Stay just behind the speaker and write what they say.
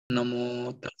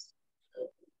Namo tassa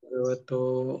bhagavato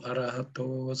arahato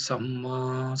samma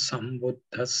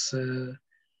sambuddhassa.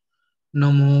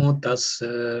 Namo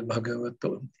tassa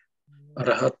bhagavato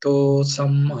arahato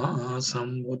samma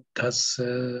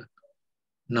sambuddhassa.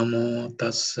 Namo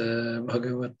tassa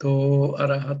bhagavato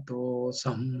arahato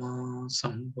samma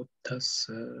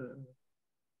sambuddhassa.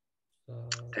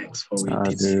 Thanks for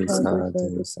waiting.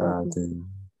 Sadhu, sadhu.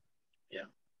 Yeah.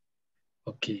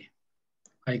 Okay.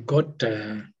 I got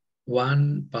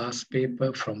one past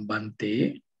paper from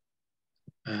Bante.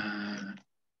 And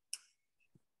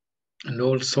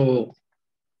also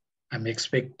I'm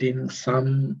expecting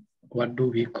some, what do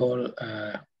we call,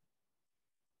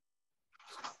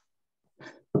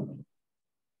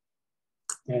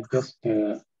 just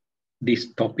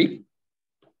this topic.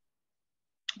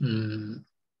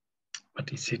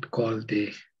 What is it called?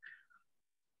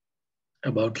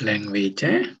 About language.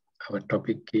 Our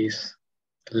topic is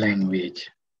language.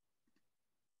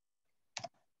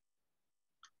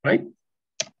 Right?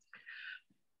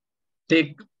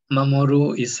 Take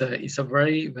Mamoru is a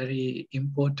very, very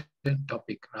important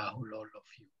topic, Rahul, all of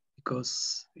you,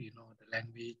 because you know the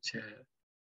language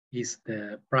is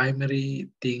the primary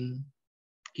thing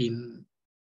in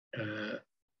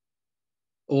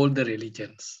all the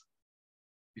religions,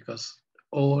 because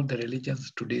all the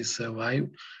religions today survive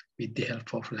with the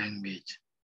help of language.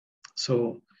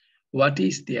 So what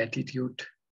is the attitude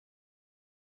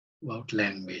about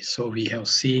language? So we have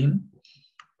seen,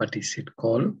 what is it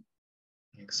called?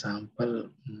 Example,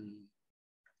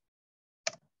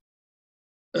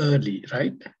 early,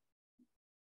 right?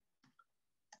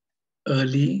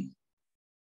 Early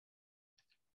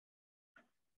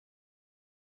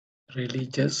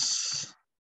religious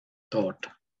thought.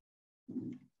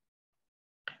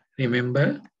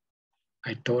 Remember,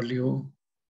 I told you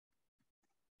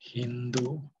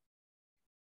Hindu,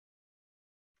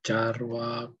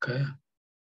 Charvaka,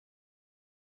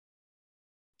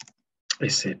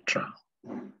 etc.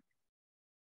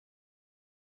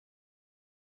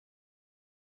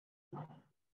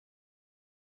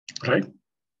 Right?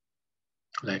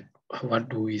 Like, what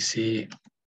do we say?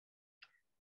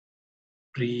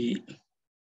 Pre-Buddhist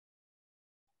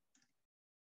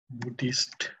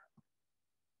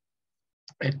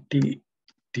attitude.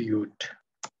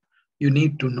 You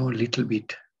need to know a little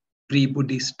bit.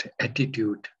 Pre-Buddhist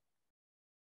attitude.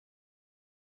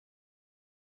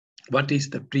 What is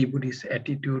the pre-Buddhist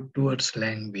attitude towards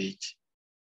language?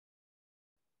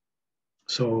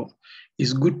 So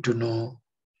it's good to know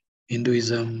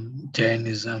Hinduism,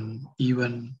 Jainism,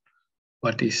 even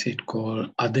what is it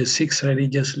called, other 6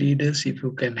 religious leaders, if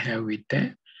you can have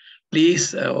it.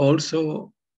 Please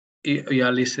also, you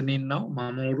are listening now,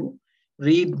 Mamoru,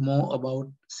 read more about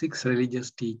 6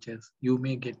 religious teachers. You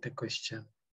may get a question.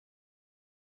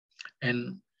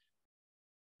 And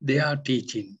they are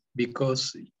teaching,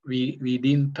 because we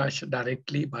didn't touch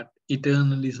directly, but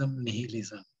eternalism,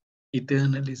 nihilism.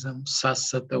 Eternalism,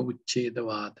 sassata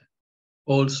uchedavada.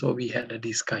 Also, we had a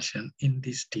discussion in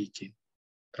this teaching,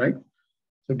 right?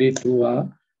 So day 2 are,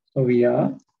 so we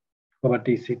are, what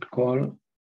is it called?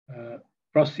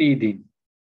 Proceeding.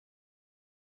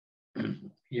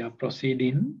 We are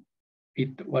proceeding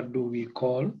with, what do we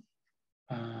call,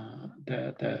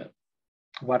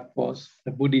 what was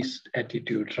the Buddhist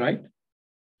attitude, right?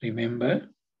 Remember?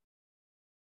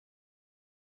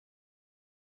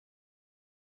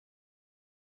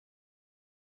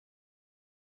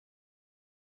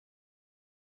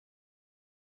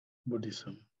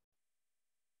 Buddhism,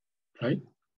 right?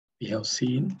 We have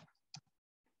seen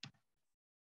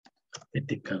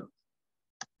ethical,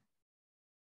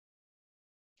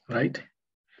 right?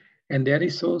 And there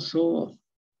is also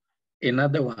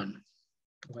another one.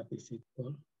 What is it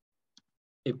called?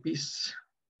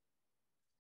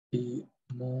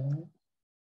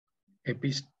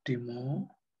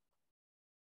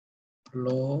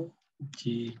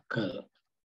 Epistemological.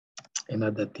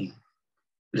 Another thing.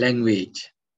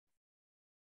 Language.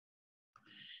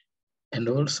 And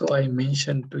also I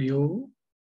mentioned to you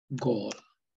goal.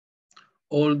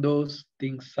 All those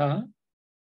things are,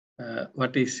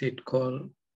 what is it called,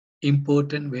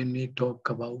 important when we talk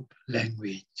about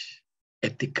language,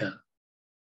 ethical.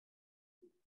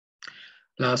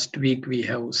 Last week we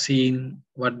have seen,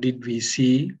 what did we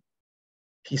see?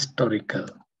 Historical.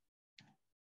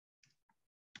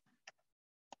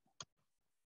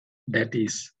 That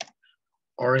is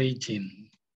origin.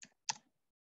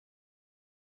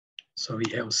 So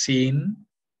we have seen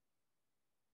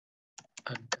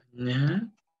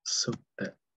Agnya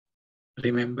Sutta.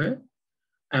 Remember,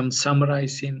 I'm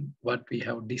summarizing what we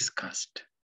have discussed.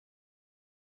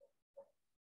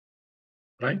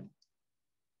 Right?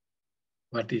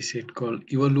 what is it called,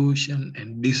 evolution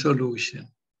and dissolution,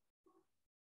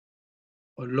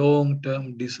 or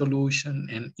long-term dissolution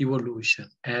and evolution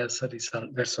as a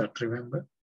result. That's what, remember?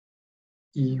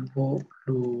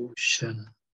 Evolution,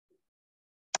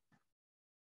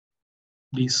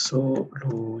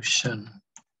 dissolution.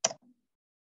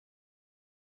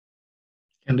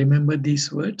 And remember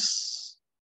these words,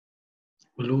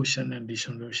 evolution and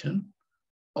dissolution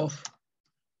of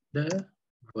the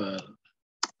world.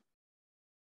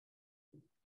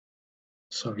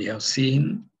 So we have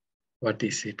seen, what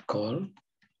is it called?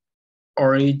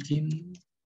 Origin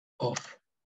of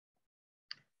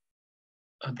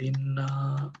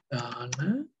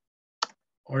Adinadana,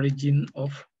 origin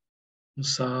of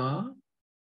Musavada,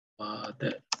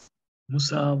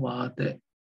 Musavada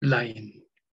line.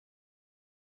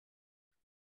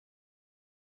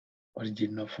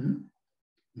 Origin of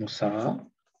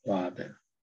Musavada.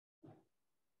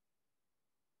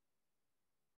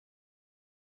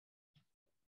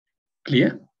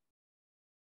 Clear?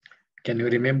 Can you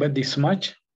remember this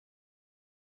much?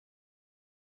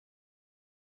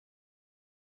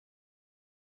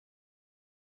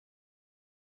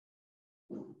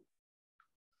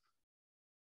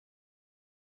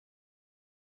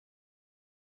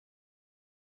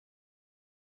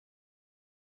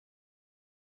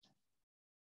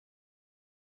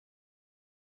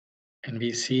 And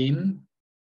we've seen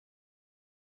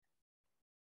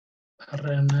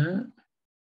Parana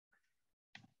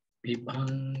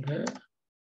Vibhanga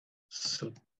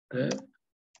Sutta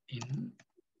in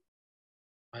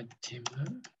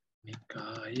Majjhima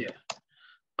Nikaya.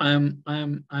 I'm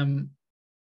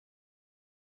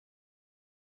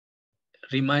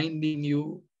reminding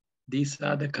you, these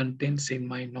are the contents in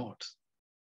my notes.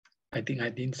 I think I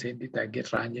didn't send it. I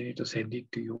get Ranjani to send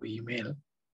it to your email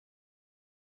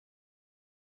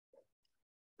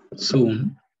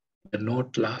soon. The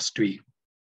note last week.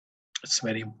 It's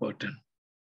very important.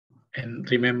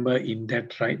 And remember in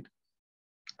that, right?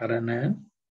 Arana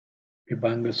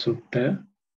Vibhanga Sutta,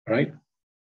 right?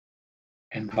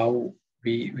 And how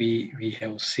we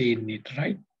have seen it,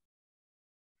 right?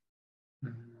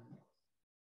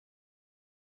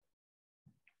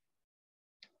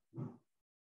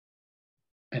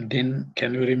 And then,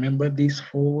 can you remember these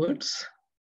 4 words?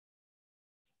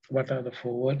 What are the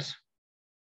 4 words?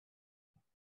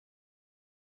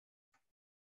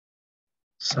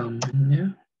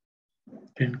 Samanya,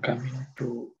 then coming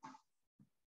to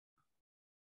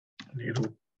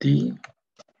Nirutti,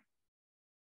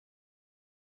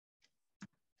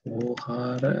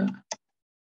 Ohara,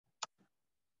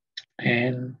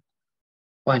 and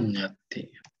Panyati.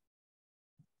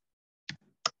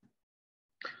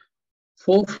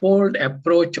 Fourfold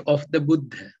approach of the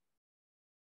Buddha.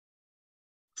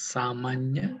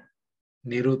 Samanya,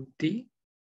 Nirutti,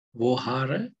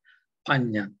 Vohara,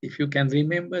 Panyati. If you can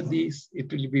remember these,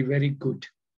 it will be very good.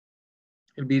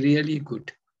 It will be really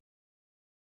good.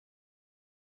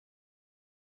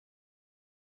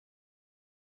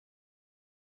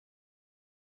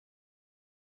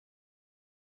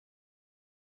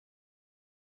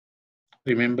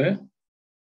 Remember,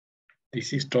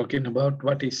 this is talking about,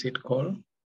 what is it called?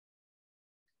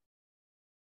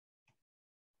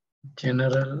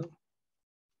 General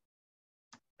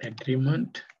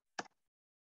agreement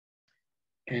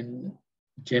and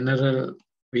general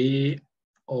way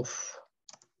of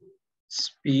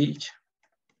speech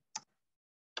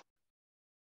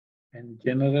and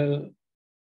general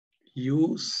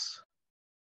use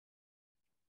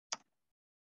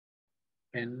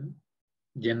and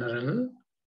general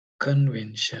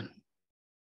convention.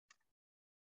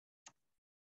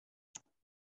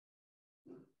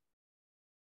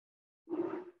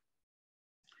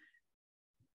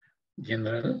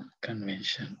 General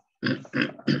convention.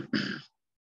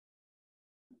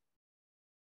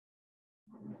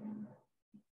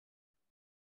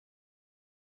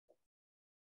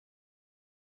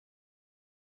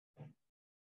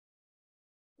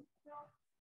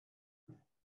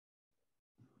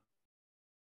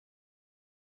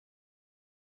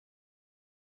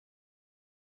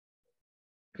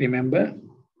 Remember?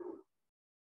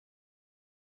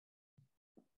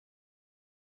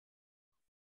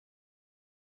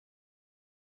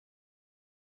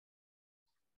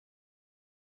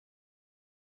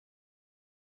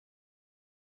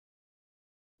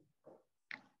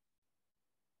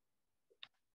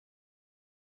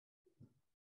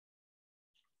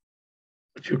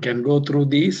 If you can go through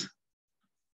these,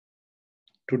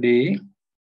 today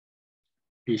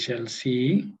we shall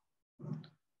see,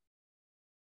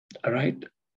 all right?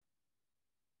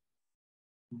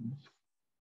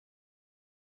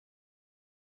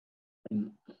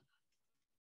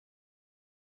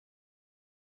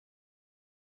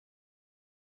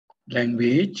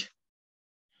 Language.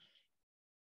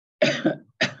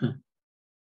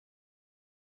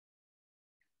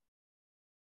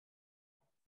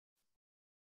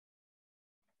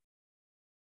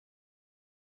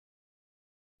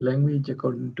 Language,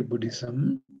 according to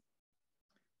Buddhism,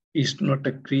 is not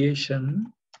a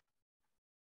creation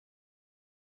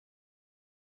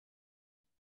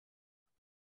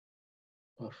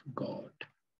of God.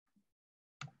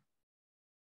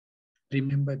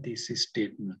 Remember this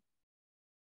statement.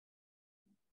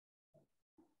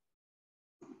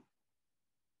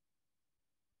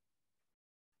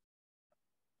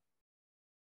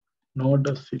 Nor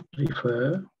does it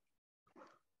refer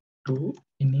to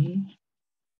any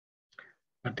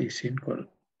what is it called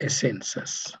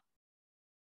essences.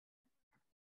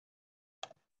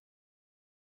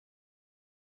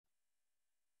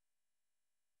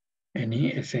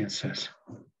 Any essences.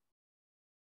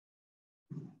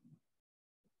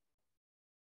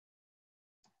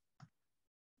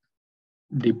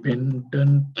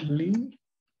 Dependently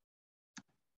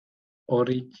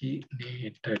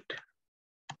originated.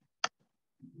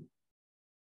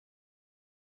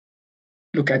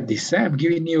 Look at this. I'm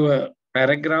giving you a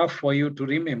paragraph for you to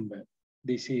remember.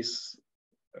 This is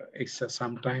it's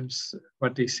sometimes,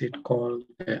 what is it called?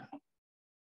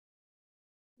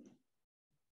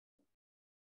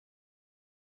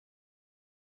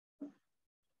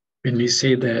 When we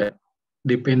say the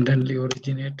dependently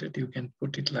originated, you can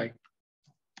put it like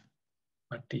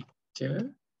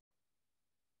paticca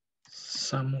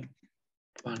samuppanna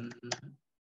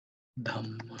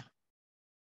dhamma.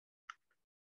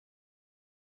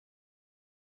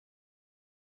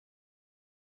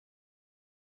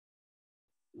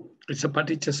 It's a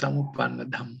paticca samuppanna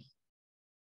dhamma.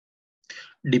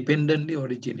 Dependently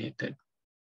originated.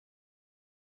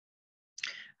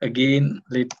 Again,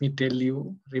 let me tell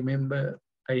you, remember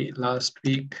last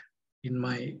week in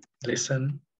my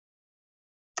lesson,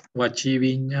 Vachi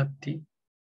Vinyati,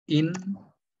 in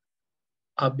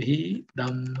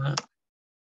Abhidhamma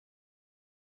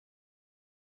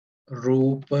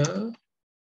Rupa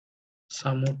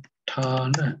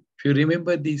Samutthana. If you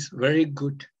remember this, very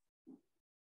good.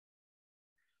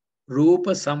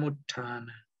 Rupa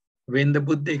Samutthana. When the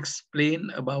Buddha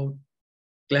explained about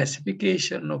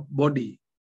classification of body,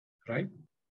 right?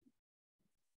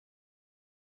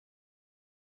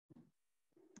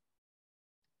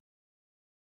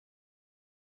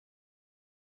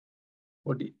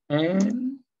 Body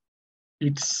and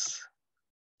its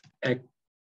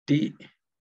activity.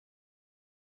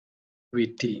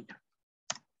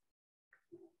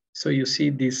 So you see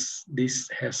this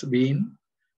has been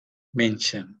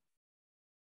mentioned.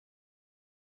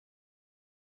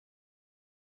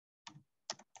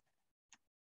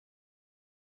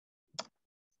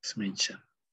 It's mentioned.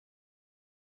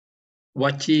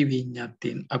 Vachi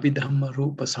Vinyatin Abhidhamma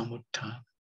Rupa Samutthana.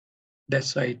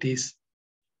 That's why it is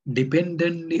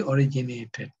dependently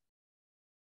originated.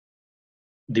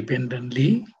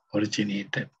 Dependently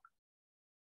originated.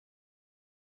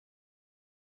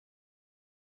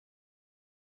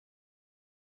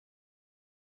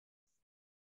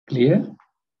 Clear?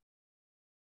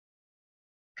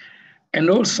 And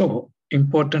also,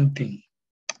 important thing.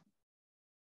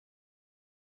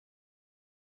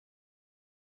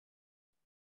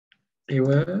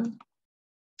 Ever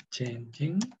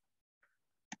changing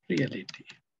reality.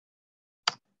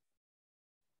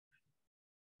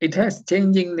 It has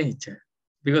changing nature.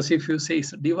 Because if you say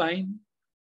it's divine,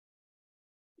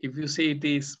 if you say it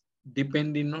is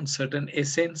depending on certain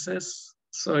essences,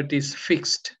 so it is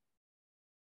fixed.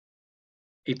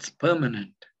 It's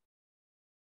permanent.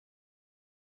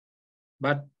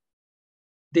 But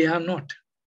they are not.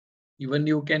 Even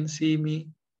you can see me,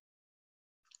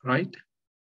 right?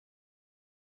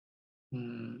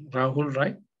 Rahul,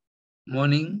 right?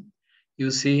 Morning,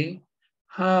 you say,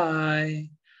 hi,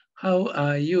 how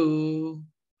are you?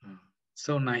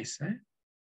 So nice, eh?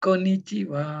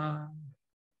 Konnichiwa.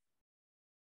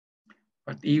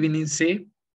 But evening say,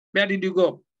 where did you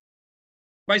go?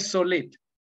 Why so late?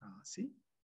 See?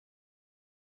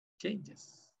 Changes.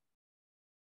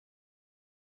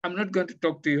 I'm not going to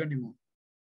talk to you anymore.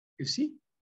 You see?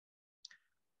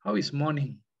 How is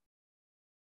morning?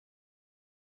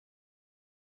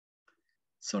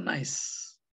 So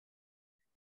nice.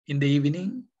 In the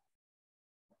evening,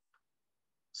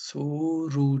 so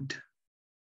rude.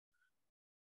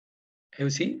 You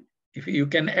see? If you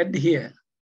can add here,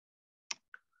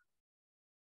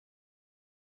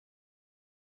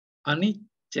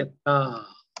 anicca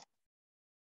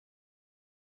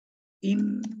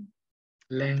in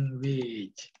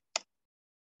language,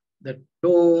 the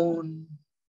tone,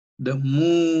 the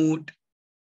mood,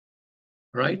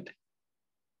 right?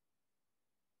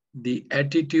 The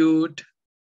attitude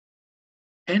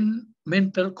and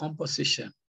mental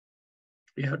composition.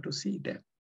 We have to see that.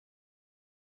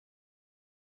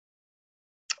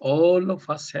 All of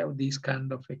us have these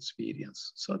kind of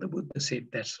experience. So the Buddha said,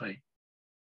 that's right.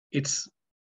 It's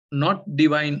not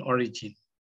divine origin.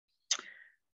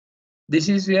 This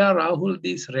is where, Rahul,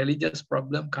 this religious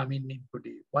problem come in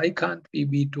today. Why can't we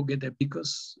be together?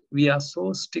 Because we are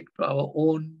so strict to our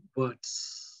own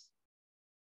words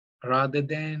rather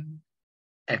than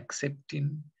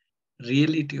accepting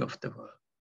reality of the world.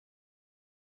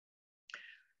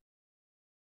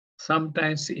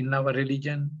 Sometimes in our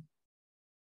religion,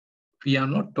 we are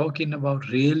not talking about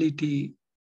reality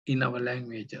in our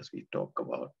languages. We talk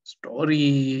about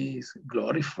stories,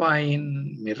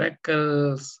 glorifying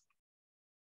miracles,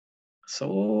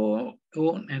 so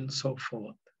on and so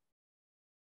forth.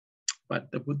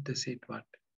 But the Buddha said, what?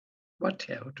 What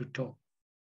have to talk?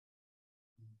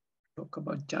 Talk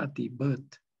about jati,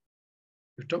 birth.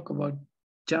 You talk about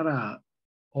jara,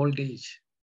 old age.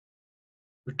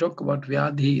 You talk about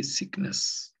vyadhi,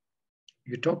 sickness.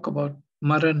 You talk about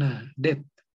marana, death.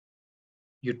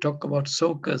 You talk about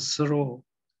soka, sorrow.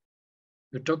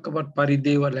 You talk about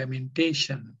parideva,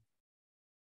 lamentation.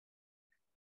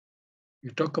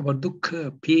 You talk about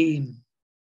dukkha, pain.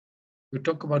 You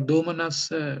talk about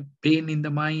domanassa, pain in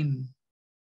the mind.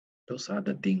 Those are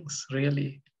the things,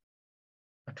 really.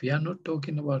 But we are not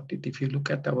talking about it. If you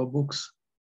look at our books,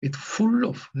 it's full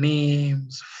of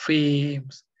names,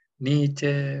 fames,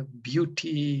 nature,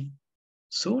 beauty,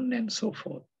 so on and so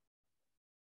forth.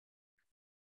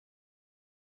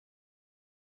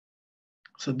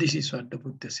 So this is what the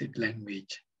Buddha said,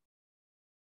 language.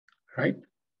 Right?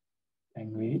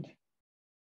 Language.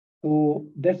 So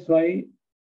that's why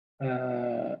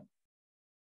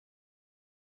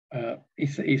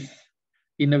it's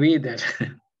in a way that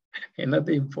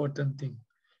another important thing.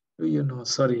 You know,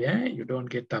 sorry, you don't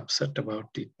get upset about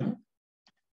it. No?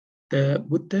 The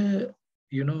Buddha,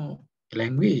 you know,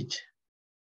 language.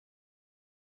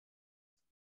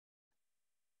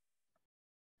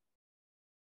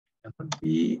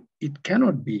 It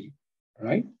cannot be,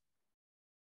 right?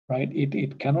 Right?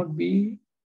 It cannot be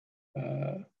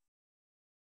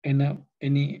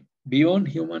any beyond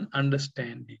human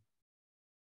understanding.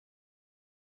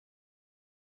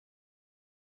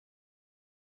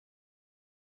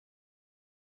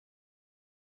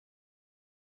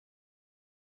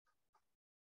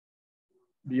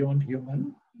 Beyond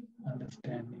human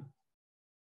understanding.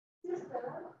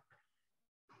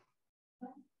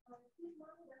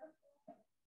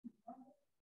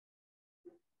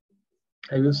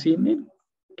 Have you seen it?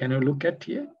 Can you look at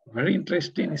here? Very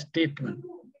interesting statement.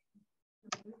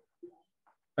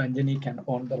 Ranjani can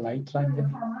on the light,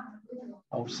 Ranjani.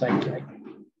 Outside light.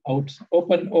 Out,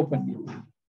 open it.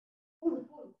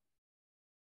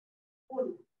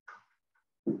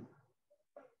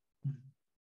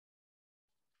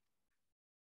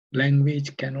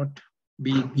 Language cannot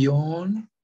be beyond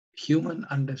human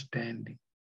understanding.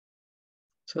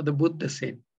 So the Buddha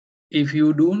said, if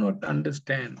you do not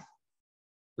understand,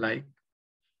 like,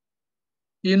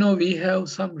 you know, we have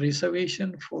some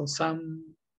reservation for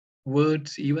some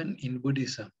words even in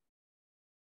Buddhism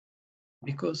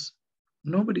because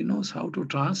nobody knows how to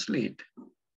translate.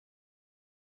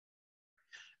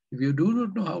 If you do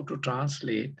not know how to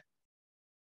translate,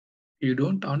 you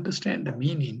don't understand the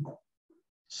meaning.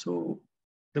 So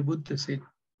the Buddha said,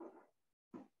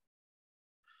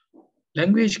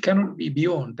 language cannot be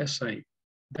beyond, that's right.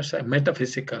 That's a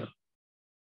metaphysical.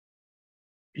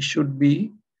 It should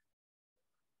be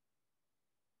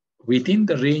within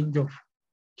the range of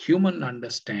human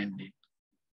understanding.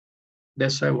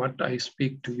 That's why what I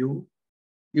speak to you,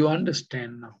 you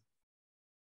understand now,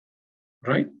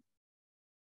 right?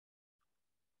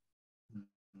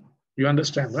 You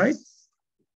understand, right?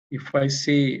 If I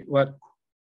say what,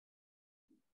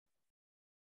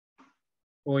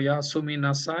 Oyasumi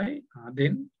Nasai,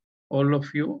 then all of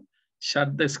you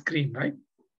shut the screen, right?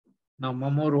 Now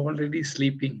Mamoru already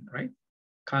sleeping, right?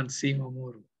 Can't see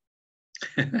Mamoru.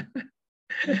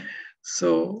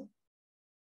 So,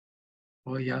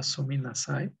 Oyasumi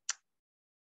Nasai.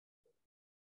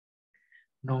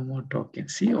 No more talking.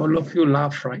 See, all of you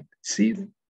laugh, right? See,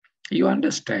 you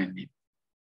understand it.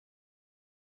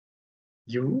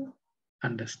 You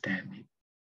understand it.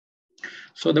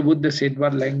 So the Buddha said,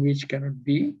 what language cannot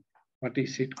be? What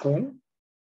is it called?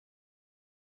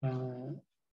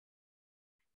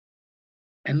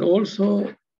 And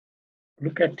also,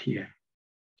 look at here.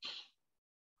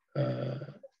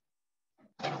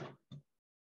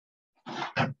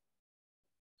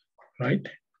 Right?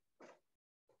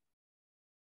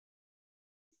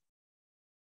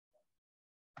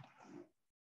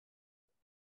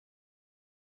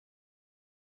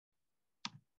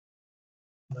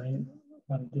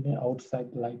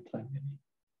 outside light.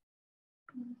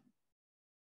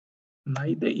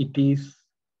 Neither it is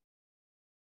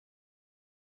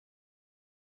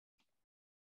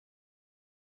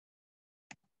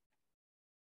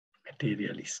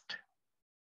materialist.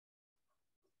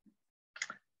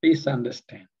 Please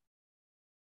understand.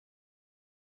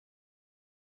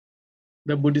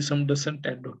 The Buddhism doesn't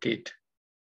advocate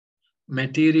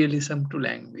materialism to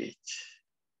language.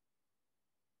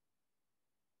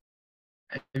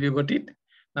 Have you got it?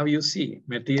 Now you see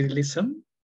materialism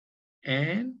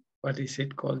and what is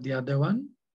it called, the other one?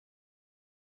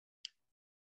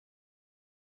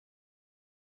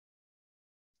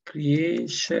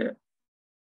 Creationism.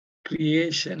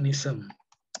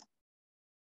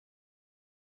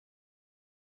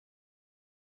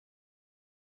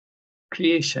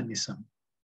 Creationism.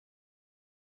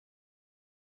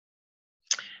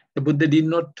 The Buddha did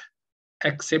not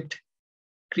accept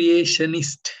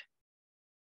creationist.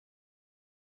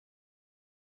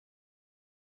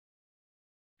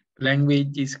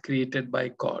 Language is created by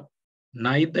God.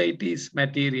 Neither it is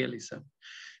materialism.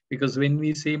 Because when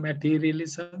we say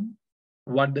materialism,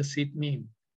 what does it mean?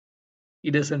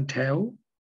 It doesn't have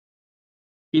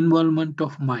involvement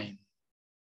of mind.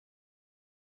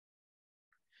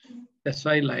 That's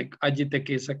why, like Ajita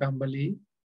Kesakambali,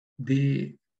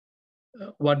 they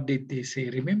what did they say?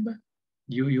 Remember,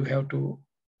 you have to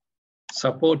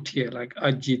support here, like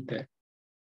Ajita.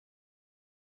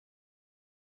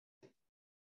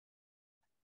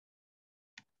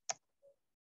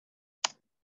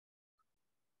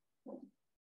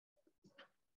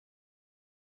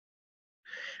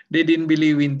 They didn't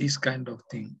believe in this kind of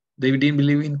thing. They didn't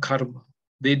believe in karma.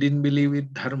 They didn't believe in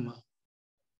dharma.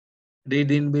 They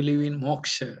didn't believe in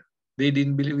moksha. They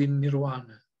didn't believe in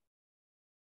nirvana.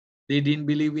 They didn't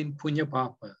believe in punya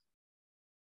papa.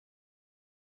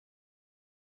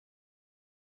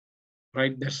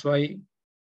 Right? That's why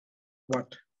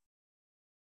what?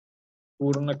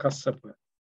 Purna Kassapa.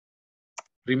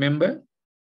 Remember?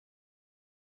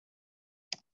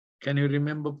 Can you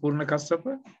remember Purna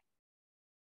Kassapa?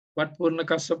 What Purna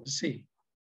Kassapa say?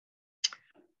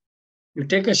 You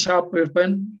take a sharp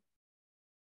weapon,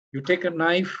 you take a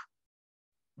knife,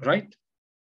 right?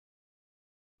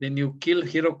 Then you kill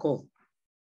Hiroko,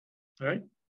 right?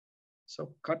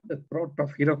 So cut the throat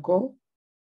of Hiroko.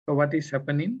 So what is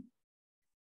happening?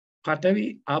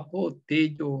 Patavi, Apo,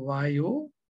 Tejo, Vayu,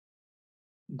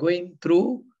 going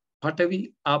through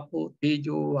Patavi, Apo,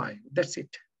 Tejo, Vayu. That's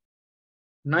it.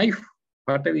 Knife,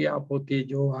 Patavi, Apo,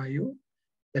 Tejo, Vayu.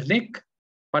 The neck,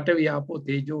 Patavi, Apo,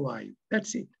 Tejo, Vayu.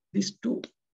 That's it. These two.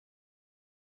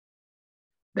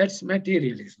 That's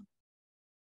materialism.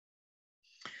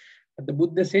 But the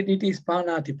Buddha said it is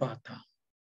Panatipata.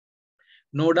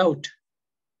 No doubt.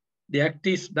 The act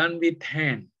is done with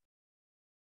hand.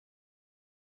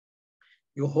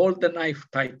 You hold the knife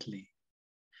tightly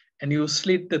and you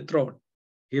slit the throat.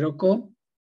 Hiroko,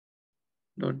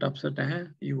 don't upset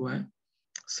you.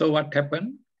 So what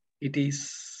happened? It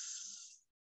is,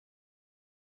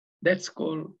 that's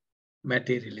called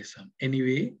materialism.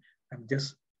 Anyway, I'm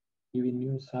just giving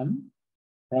you some,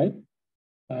 right?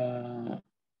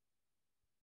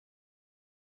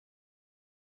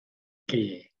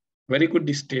 Okay, very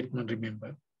good statement,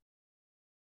 remember.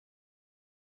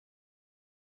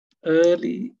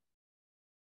 Early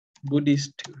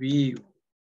Buddhist view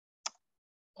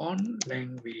on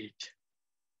language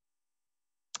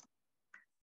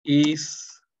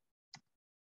is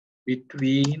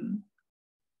between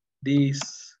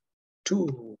these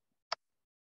two.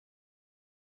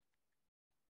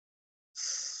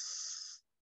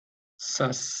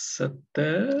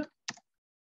 Sassata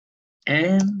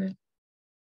and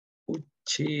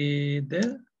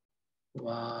Ucheda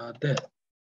Vada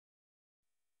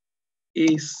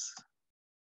is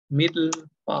middle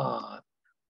path.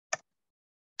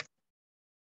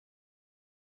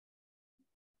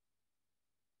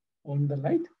 On the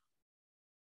light.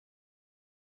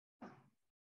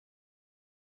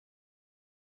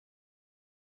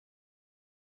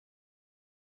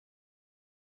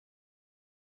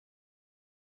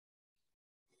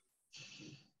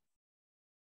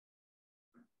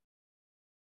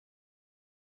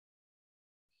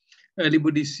 Early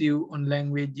Buddhist view on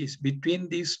language is between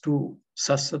these two,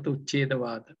 Sassata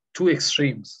Uchedavada, two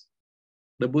extremes.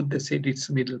 The Buddha said it's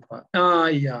middle path. Ah,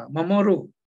 yeah, Mamoru.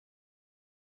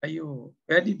 Ayo,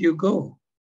 where did you go?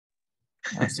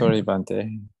 Sorry,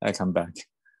 Bante. I come back.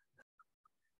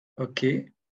 Okay.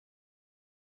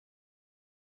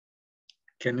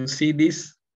 Can you see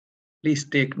this? Please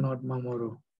take note,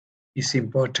 Mamoru. It's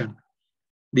important.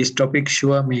 This topic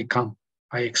sure may come.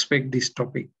 I expect this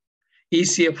topic.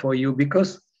 easier for you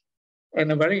because,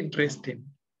 and very interesting.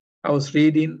 I was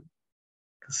reading,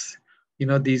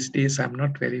 these days I'm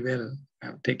not very well.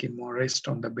 I'm taking more rest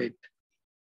on the bed.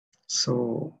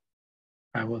 So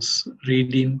I was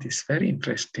reading this very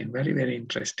interesting, very, very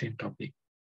interesting topic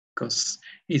because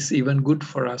it's even good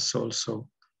for us also,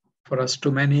 for us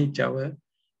to manage our,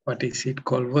 what is it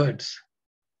called, words.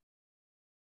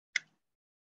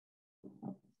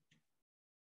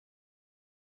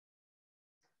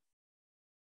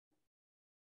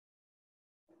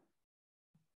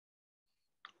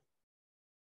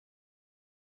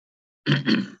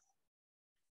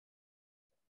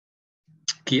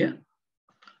 Clear?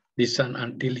 This one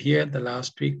until here, the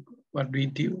last week, what we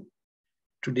do?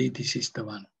 Today, this is the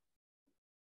one.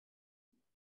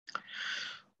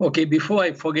 Okay, before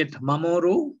I forget,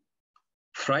 Mamoru,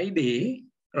 Friday,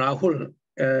 Rahul,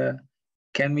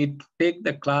 can we take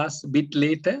the class a bit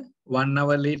later, 1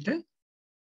 hour later?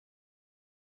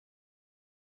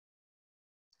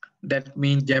 That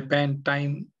means Japan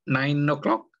time 9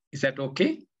 o'clock. Is that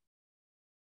okay?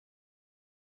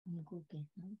 Okay.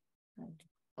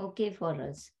 Okay for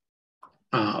us.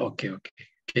 Okay.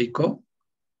 Keiko?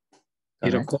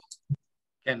 Hiroko?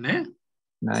 Can I?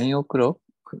 9 o'clock,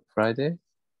 Friday?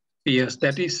 Yes,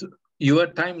 that is your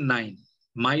time 9.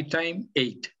 My time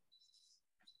 8.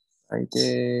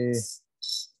 Friday.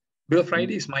 Because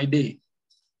Friday is my day.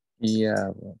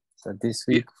 Yeah, but this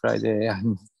week, Friday,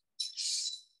 I'm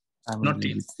not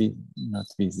busy.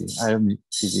 I am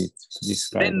busy this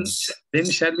Friday. Then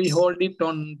shall we hold it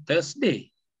on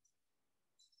Thursday?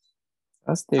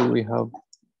 Thursday we have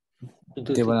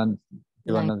Devanand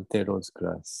Thero's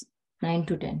class. 9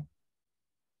 to 10.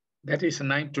 That is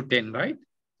 9 to 10, right?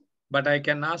 But I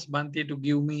can ask Bhante to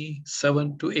give me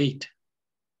 7 to 8.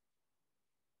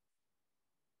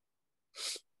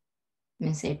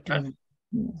 Miss 8 to 9.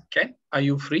 Okay, are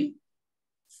you free?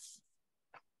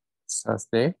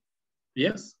 Thursday?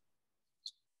 Yes.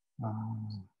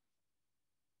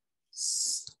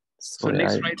 So Sorry,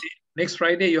 next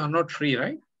Friday you are not free,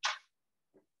 right?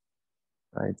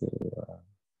 Friday.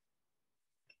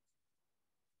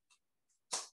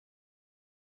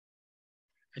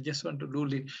 I just want to do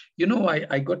it.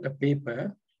 I got a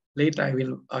paper. Later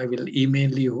I will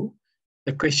email you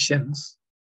the questions.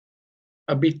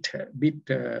 A bit.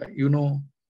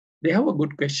 They have a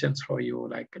good questions for you,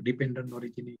 like dependent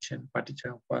origination,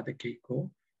 Paticcasamuppada, Keiko,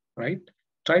 right?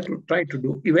 Try to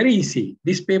do very easy.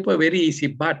 This paper very easy,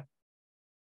 but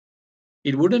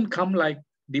it wouldn't come like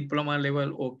diploma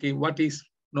level. Okay, what is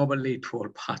Noble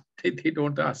Eightfold Path? They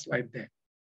don't ask like that,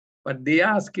 but they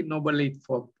ask in Noble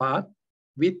Eightfold Path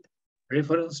with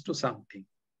reference to something.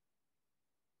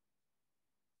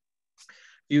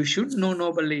 You should know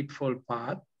Noble Eightfold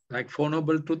Path, like Four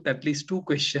Noble Truth, at least 2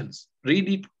 questions. Read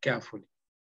it carefully.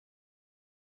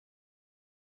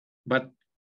 But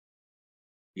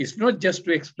it's not just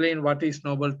to explain what is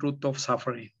noble truth of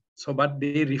suffering. So, but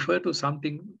they refer to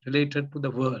something related to the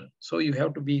world. So you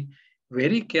have to be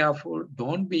very careful.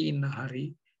 Don't be in a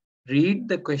hurry. Read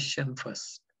the question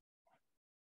first.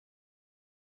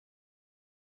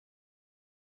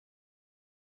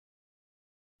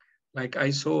 Like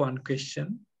I saw one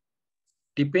question,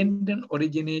 dependent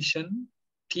origination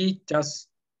teach us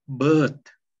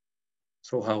birth.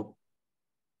 So how?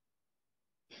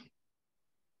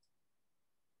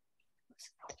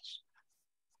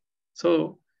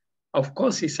 So, of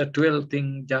course, it's a 12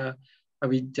 thing,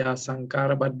 avidya,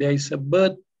 sankara, but there is a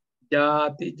birth,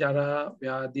 jati, jara,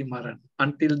 vyadi, maran.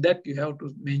 Until that, you have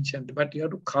to mention, but you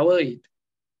have to cover it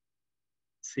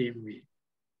same way.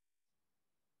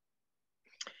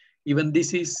 Even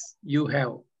this is, you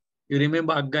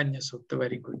remember Aganya Sutta,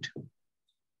 very good.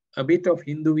 A bit of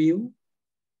Hindu view,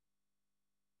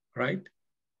 right?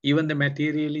 Even the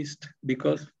materialist,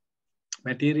 because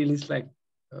materialist like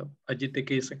Ajita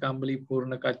Kesa Kambali,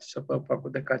 Purna Kachapa,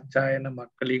 Papada Kachayana,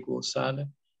 Makali Gosala,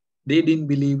 they didn't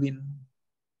believe in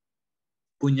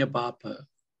Punya Papa.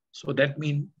 So that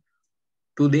means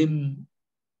to them,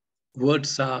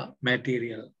 words are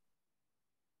material.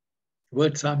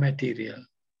 Words are material.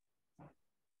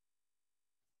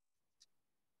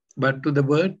 But to the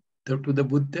word, to the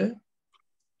Buddha,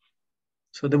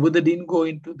 so the Buddha didn't go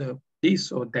into the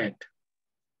this or that.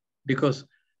 Because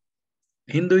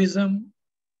Hinduism,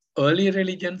 early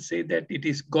religions say that it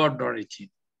is God origin.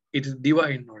 It is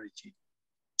divine origin.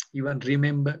 Even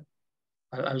remember,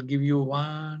 I'll give you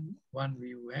one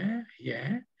view.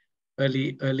 Yeah,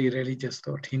 early religious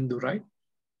thought, Hindu, right?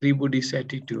 Pre-Buddhist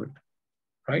attitude,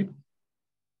 right?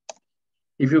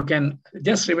 If you can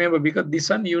just remember, because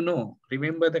this one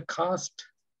remember the caste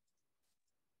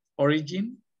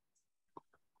origin.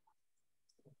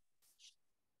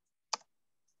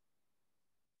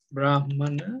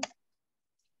 Brahmana,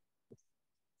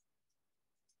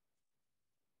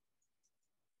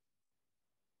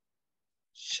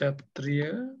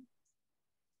 Kshatriya,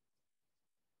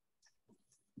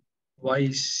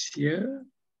 Vaishya,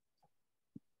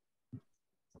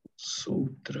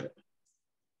 Sudra.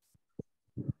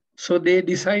 So they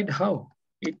decide how.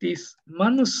 It is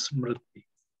Manusmriti.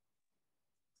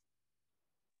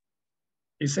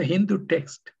 It's a Hindu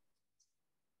text.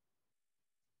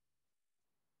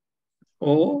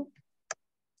 Or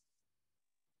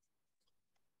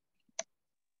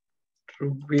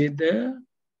Rigveda,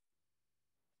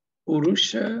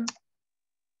 Purusha,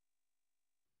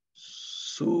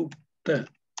 Sukta.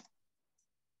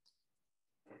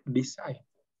 Decide.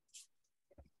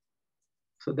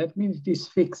 So that means it is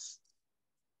fixed.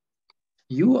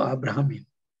 You are Brahmin.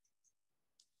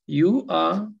 You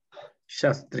are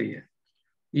Kshatriya.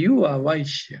 You are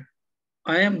Vaishya.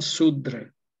 I am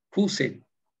Sudra. Who said?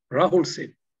 Rahul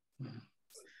said.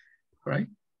 Right?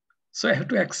 So I have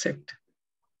to accept.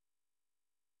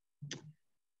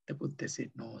 The Buddha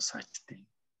said, no such thing.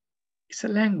 It's a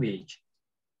language.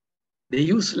 They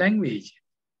use language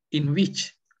in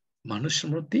which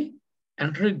Manusmriti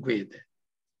and Rigveda.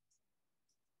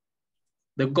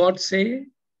 The gods say,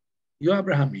 you are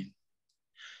Brahmin.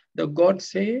 The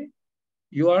gods say,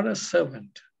 you are a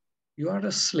servant. You are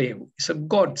a slave. It's a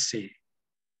god say.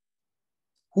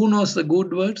 Who knows the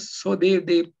good words? So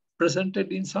they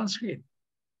presented in Sanskrit.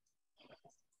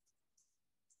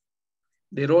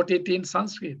 They wrote it in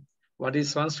Sanskrit. What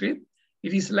is Sanskrit?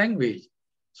 It is language.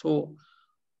 So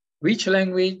which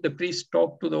language the priest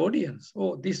talk to the audience?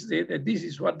 Oh, this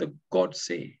is what the gods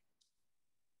say.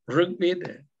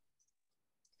 Rigveda,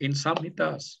 in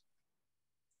Samhitas.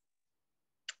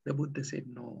 The Buddha said,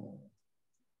 no.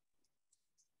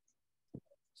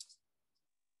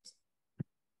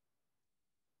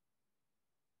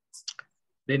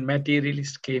 Then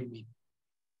materialism came in,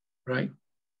 right?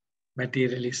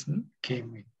 Materialism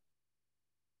came in.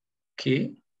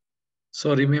 Okay.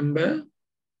 So remember,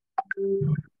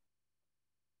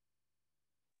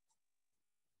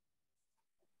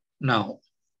 now,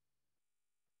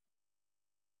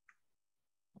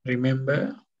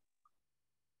 remember,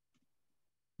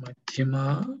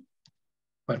 Majjhima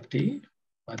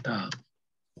Patipada.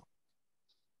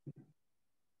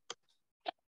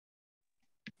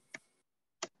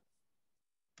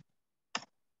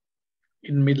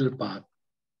 In middle path.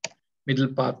 Middle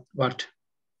path, what?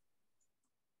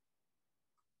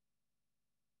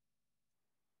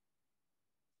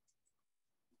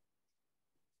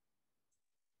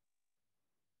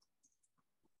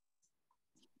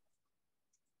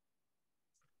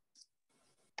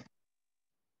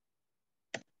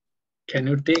 Can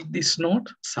you take this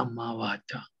note?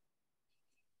 Sammavacha.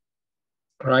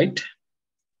 Right?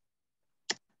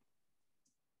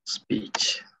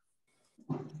 Speech.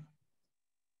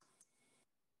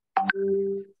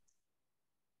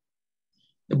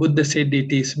 The Buddha said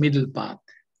it is middle path.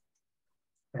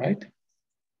 Right?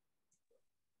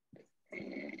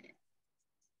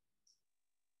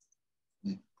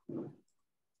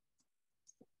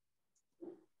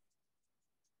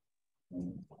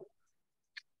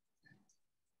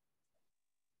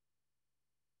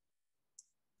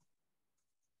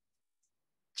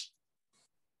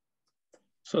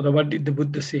 So what did the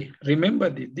Buddha say? Remember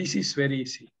this. This is very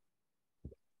easy.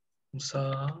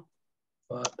 Musa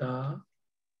Vada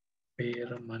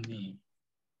Peramani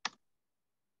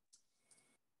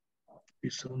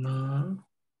Visuna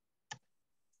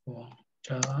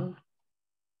Vacha.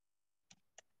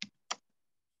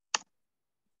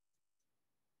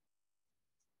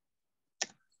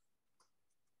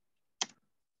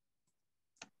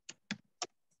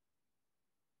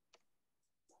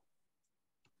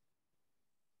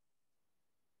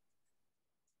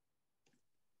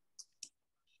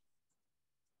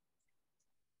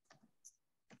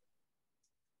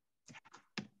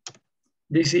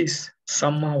 This is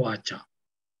Sammavacha.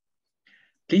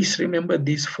 Please remember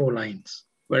these 4 lines.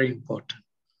 Very important.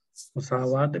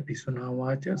 Musavada,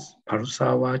 Pisunavacha,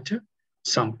 Parusavacha,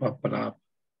 Sampaparapa.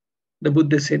 The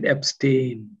Buddha said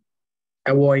abstain,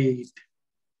 avoid,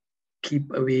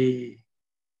 keep away.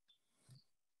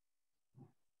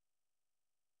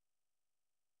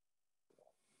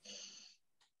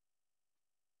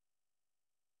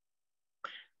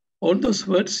 All those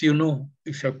words you know,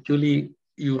 if actually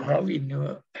you have in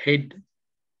your head,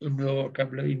 in your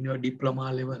vocabulary, in your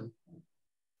diploma level.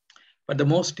 But the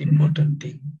most important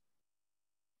thing,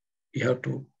 you have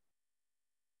to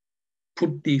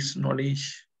put this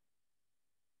knowledge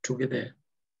together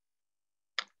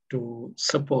to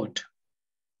support,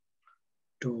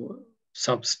 to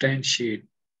substantiate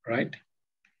right?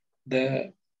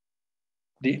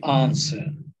 The answer,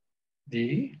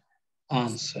 the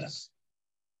answer.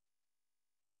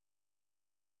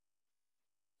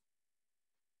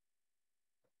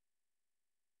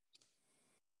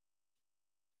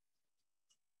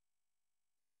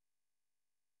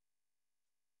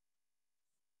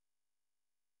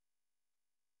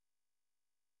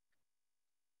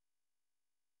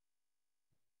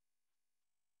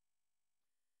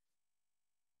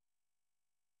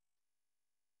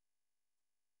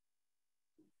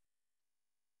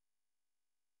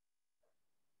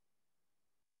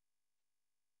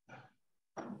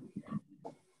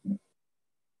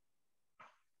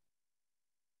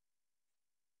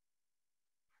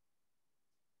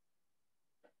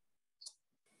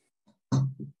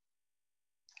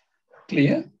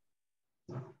 Clear?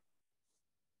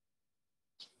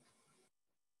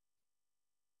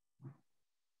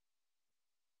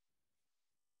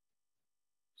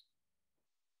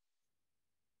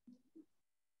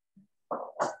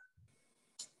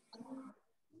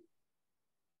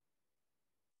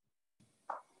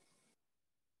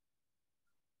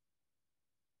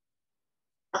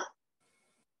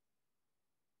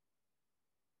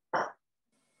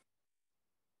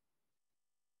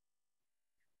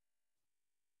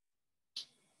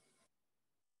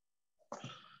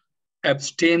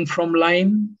 Abstain from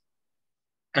lying,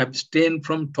 abstain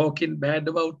from talking bad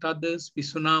about others,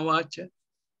 Visunavacha.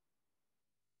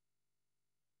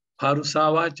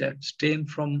 Parusavacha, abstain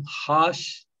from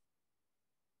harsh,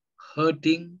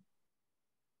 hurting,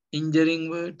 injuring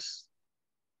words.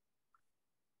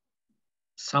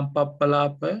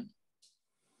 Sampappalapa,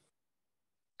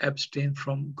 abstain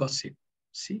from gossip.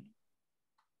 See?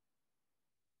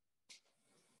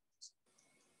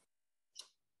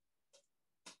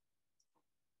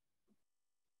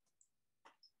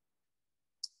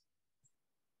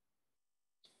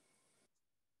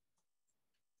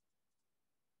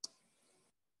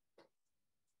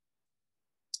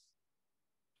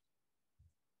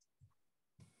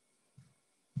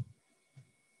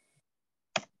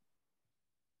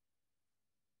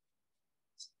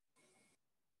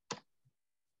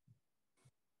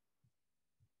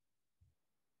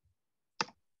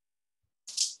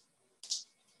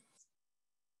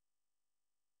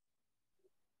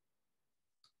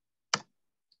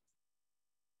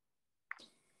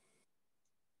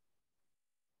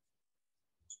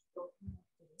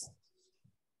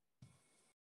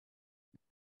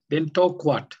 Then talk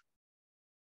what?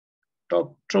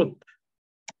 Talk truth.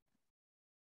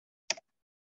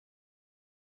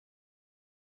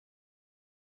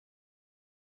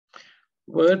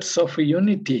 Words of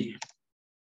unity.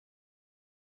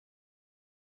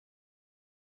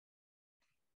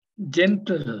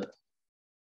 Gentle.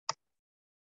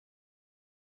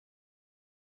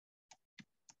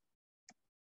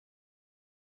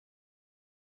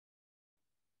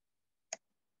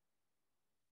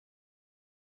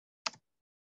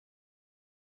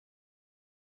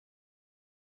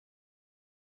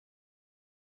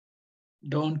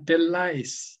 Don't tell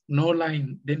lies. No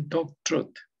lying. Then talk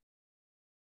truth.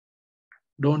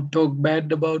 Don't talk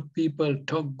bad about people.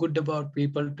 Talk good about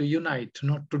people to unite,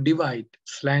 not to divide.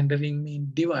 Slandering means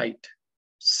divide,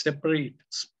 separate,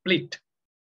 split.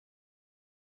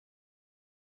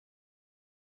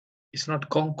 It's not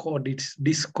concord, it's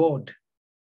discord.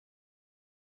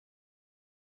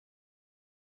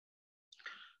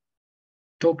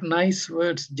 Talk nice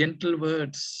words, gentle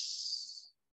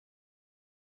words,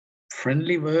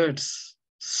 friendly words,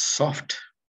 soft,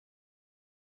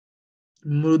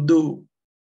 mrudu.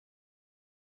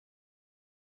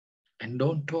 And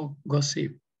don't talk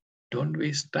gossip. Don't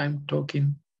waste time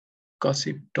talking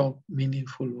gossip. Talk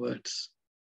meaningful words.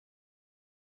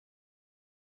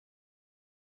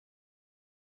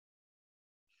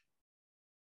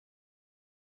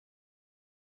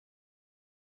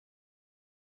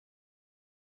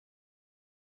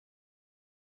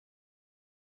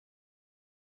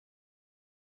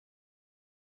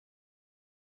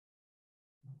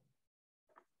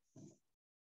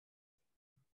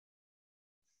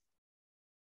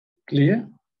 Clear?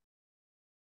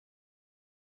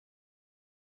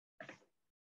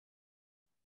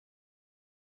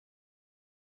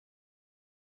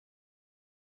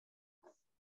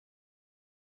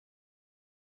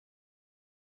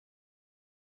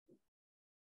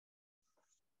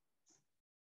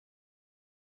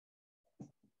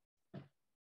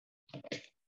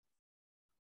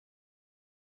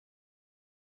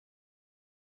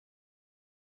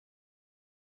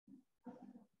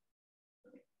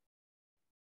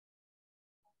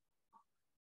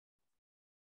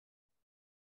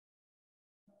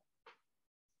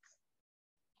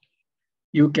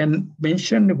 You can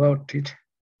mention about it.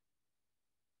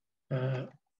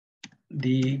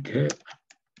 Digha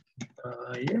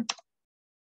Nikaya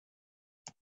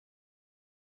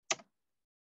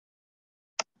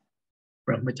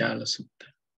Brahmajala Sutta.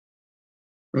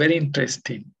 Very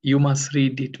interesting. You must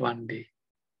read it one day.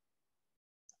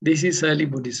 This is early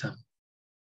Buddhism.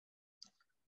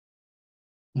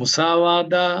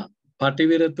 Musavada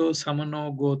Pativirato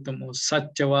Samano Gotamo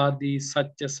Satchavadi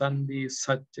Satcha Sandhi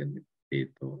Satcha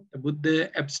Nipeto. The Buddha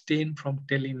abstained from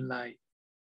telling lie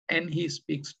and he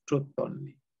speaks truth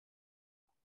only.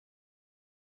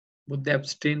 Buddha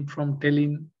abstained from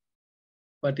telling,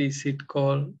 what is it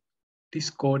called?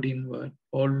 Discording word.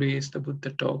 Always the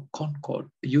Buddha talk concord,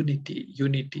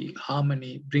 unity,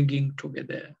 harmony, bringing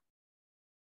together.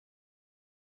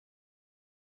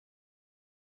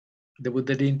 The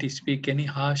Buddha didn't speak any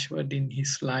harsh word in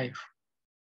his life.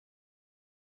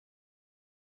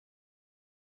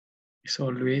 It's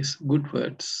always good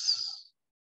words,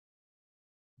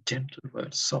 gentle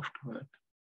words, soft words,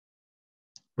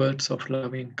 words of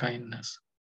loving kindness.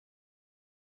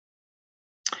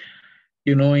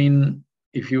 You know,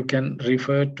 if you can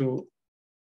refer to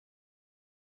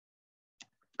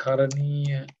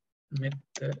Karaniya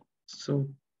Metta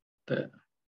Sutta,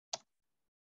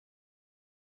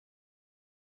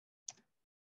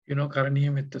 you know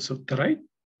Karaniya Metta Sutta, right?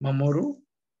 Mamoru,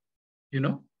 you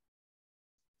know?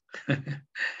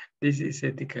 This is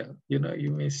ethical. You know,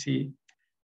 you may see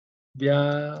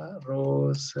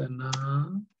Vyarosana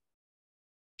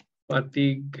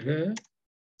Patigha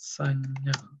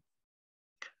Sanya.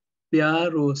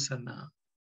 Vyarosana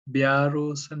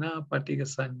Patigha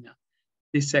Sanya.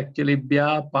 This actually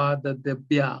Vyapada the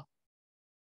Vya.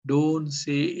 Don't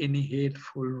say any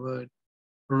hateful word.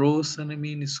 Rosana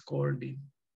means scolding.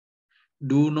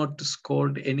 Do not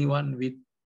scold anyone with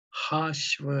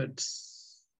harsh words.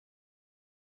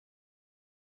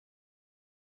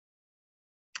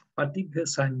 Patigha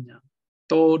Sanya.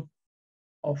 Thought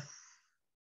of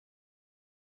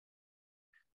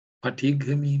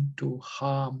Patigha means to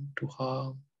harm, to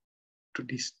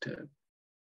disturb.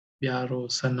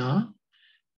 Vyarosana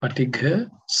Patigha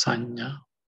Sanya.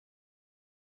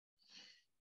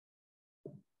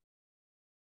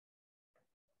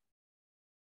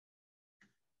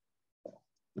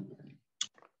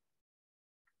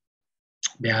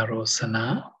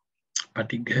 Vyarosana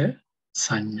Patigha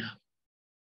Sanya.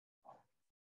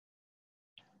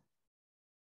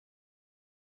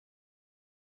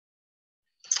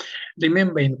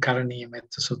 Remember in Karaniya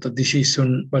Metta Sutta, this is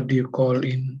what do you call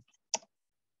in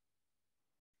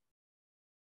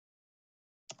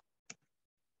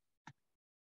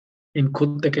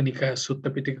Khuddaka Nikaya, Sutta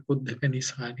Pitaka Khuddaka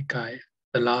Nikaya,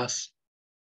 the last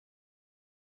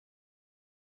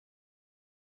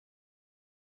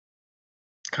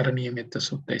Karaniya Metta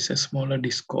Sutta is a smaller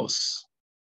discourse,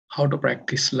 how to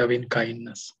practice loving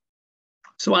kindness.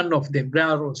 So one of them,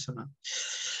 Vyarosana.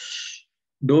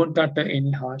 Don't utter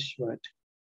any harsh word.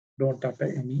 Don't utter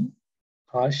any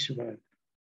harsh word.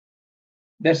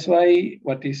 That's why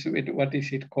what is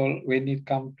it called when it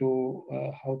comes to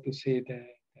how to say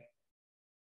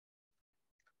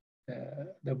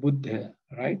the Buddha,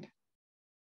 right?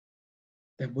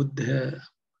 The Buddha,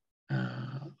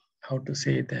 how to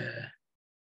say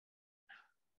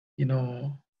you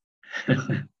know,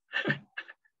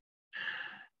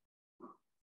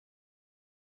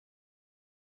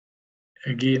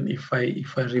 again, if I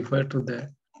refer to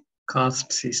the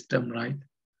caste system, right?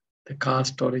 The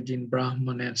caste origin,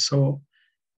 Brahman, and so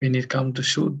when it comes to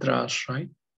Shudras, right?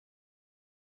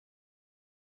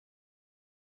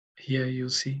 Here you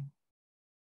see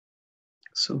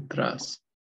Sutras,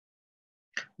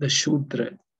 the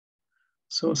Shudra.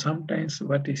 So sometimes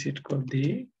what is it called?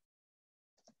 They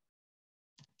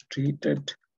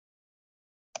treated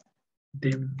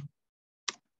them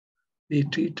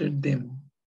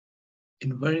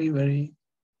in very, very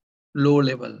low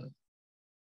level,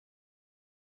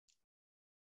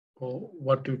 or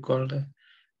what we call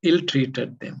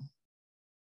ill-treated them.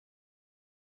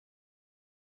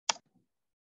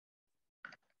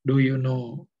 Do you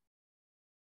know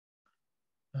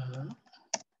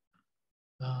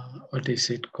what is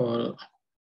it called?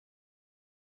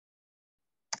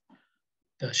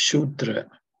 The Shudra.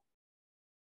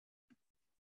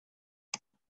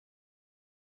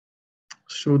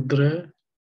 Shudra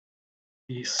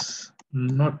is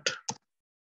not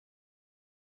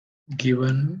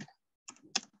given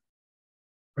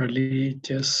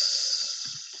religious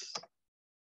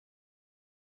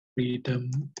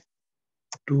freedom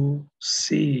to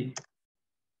say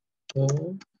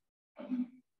or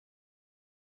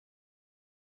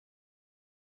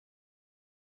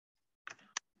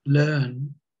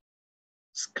learn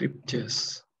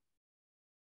scriptures.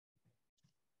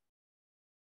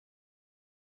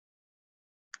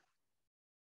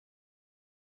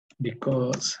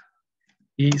 Because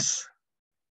his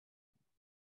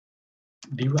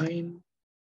divine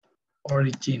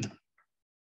origin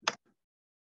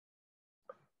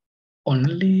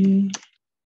only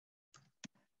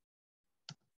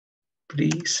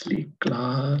priestly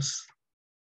class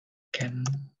can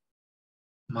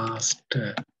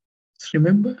master.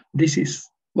 Remember, this is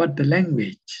what the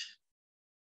language.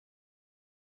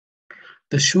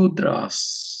 The Shudras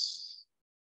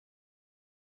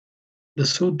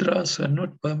are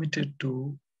not permitted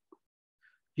to,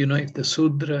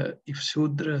 if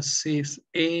Shudra says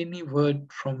any word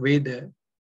from Veda,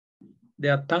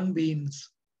 their tongue being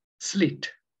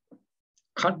slit,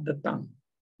 cut the tongue.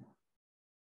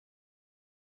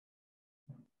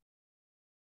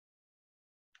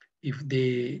 If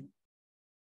they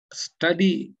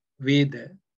study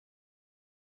Veda,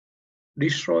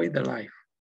 destroy the life.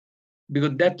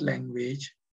 Because that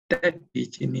language, that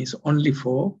teaching is only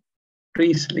for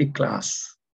priestly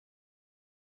class.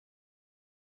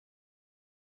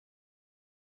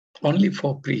 Only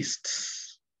for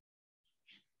priests.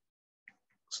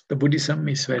 The Buddhism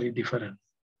is very different.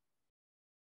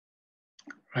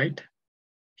 Right?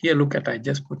 Here, look at, I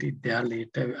just put it there.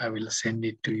 Later, I will send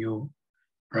it to you.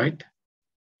 Right?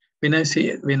 When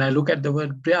I look at the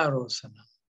word Priyarosana,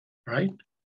 right?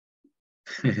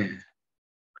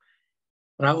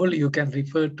 Rahul, you can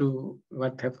refer to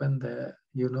what happened, the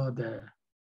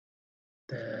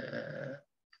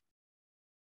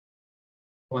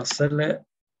Vasala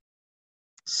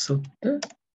Sutta.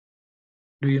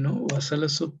 Do you know Vasala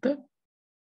Sutta?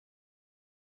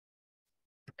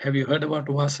 Have you heard about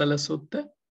Vasala Sutta?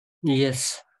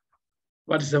 Yes.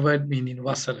 What is the word meaning,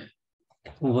 Vasala?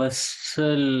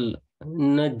 Vasal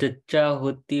na jacha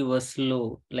hoti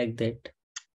vaslo, like that.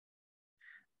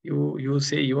 You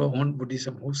say your own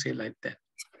Buddhism. Who say like that?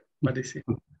 What is it?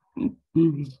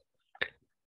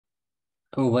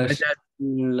 Vasal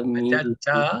means.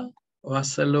 Ajacha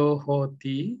vasalo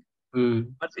hoti.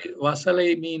 What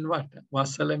Vasala mean what?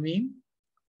 Vasala mean?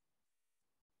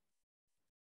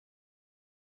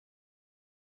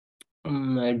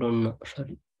 I don't know.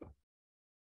 Sorry.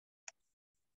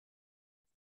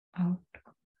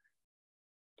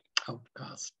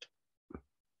 Outcast.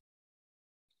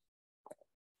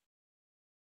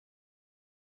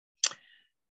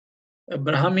 A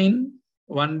Brahmin,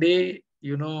 one day,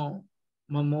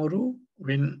 Mamoru,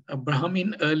 when a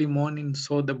Brahmin early morning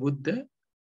saw the Buddha,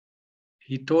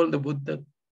 he told the Buddha,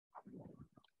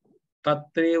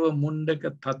 Tatreva mundaka,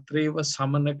 tatreva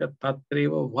samanaka,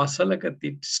 tatreva vasalaka,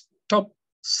 stop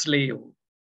slave.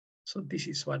 So this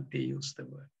is what they use the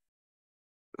word.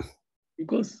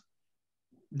 Because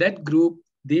that group,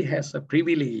 they has a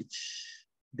privilege.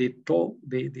 They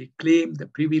claim the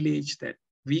privilege that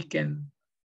we can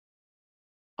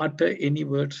utter any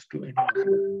words to anyone.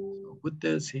 So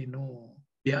Buddha say no.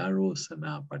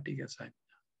 Vyarosana patigasanya.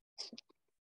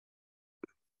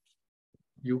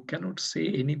 You cannot say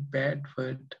any bad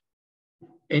word,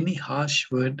 any harsh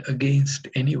word against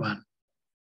anyone.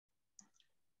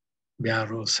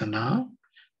 Vyarosana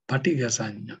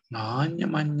patigasanya.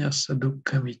 Nanyamanyasa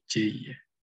dukkha vichyeya.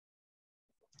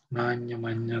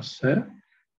 Nanyamanyasa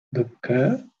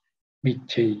dukkha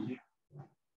vichyeya.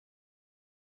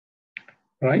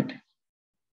 Right?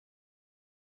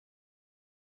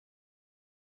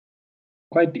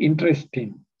 Quite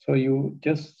interesting. So you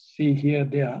just see here,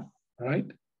 there, right?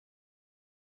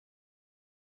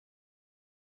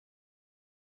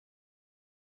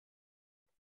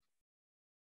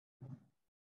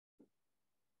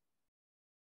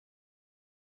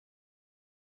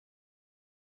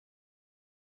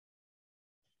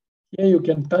 Here you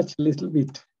can touch a little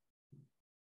bit.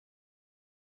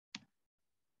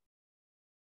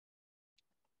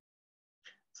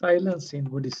 Silence in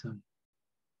Buddhism.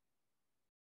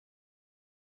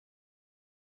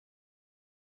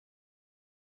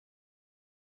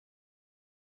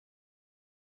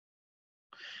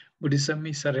 Buddhism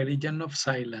is a religion of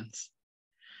silence.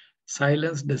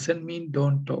 Silence doesn't mean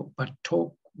don't talk, but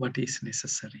talk what is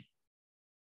necessary.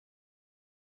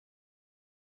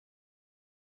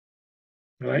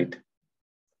 Right?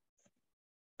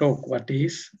 Talk what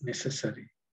is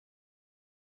necessary.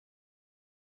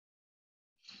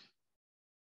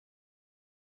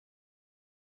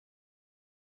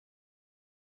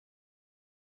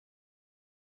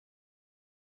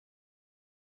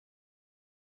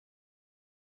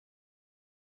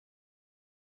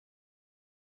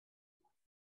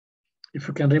 If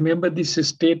you can remember this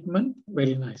statement,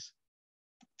 very nice.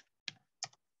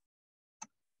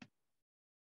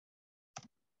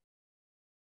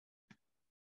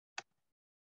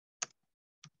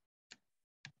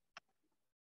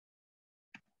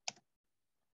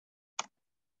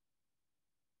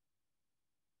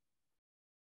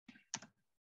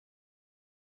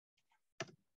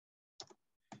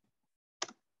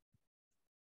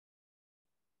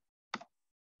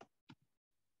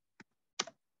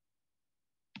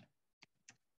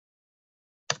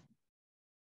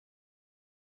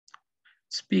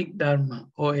 Speak Dharma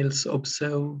or else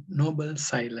observe noble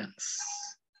silence.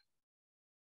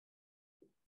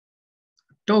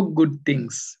 Talk good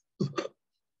things.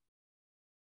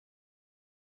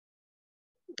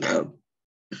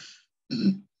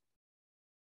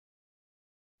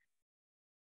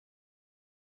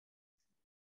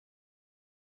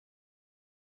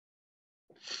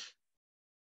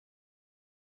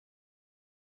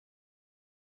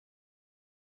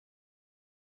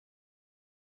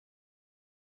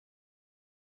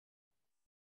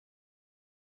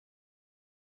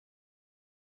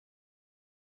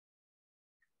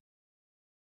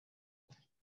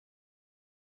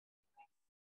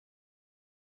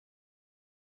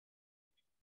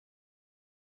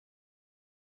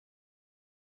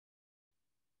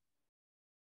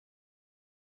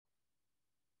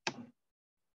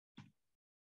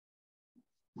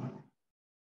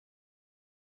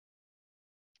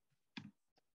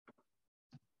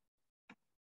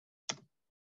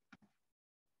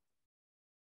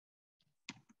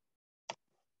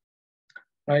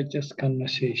 Righteous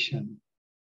conversation.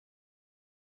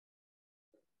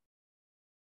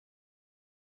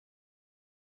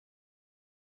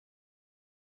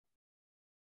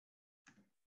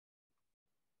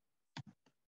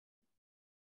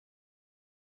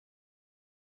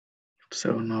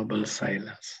 Observe noble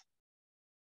silence.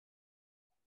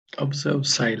 Observe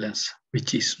silence,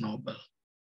 which is noble.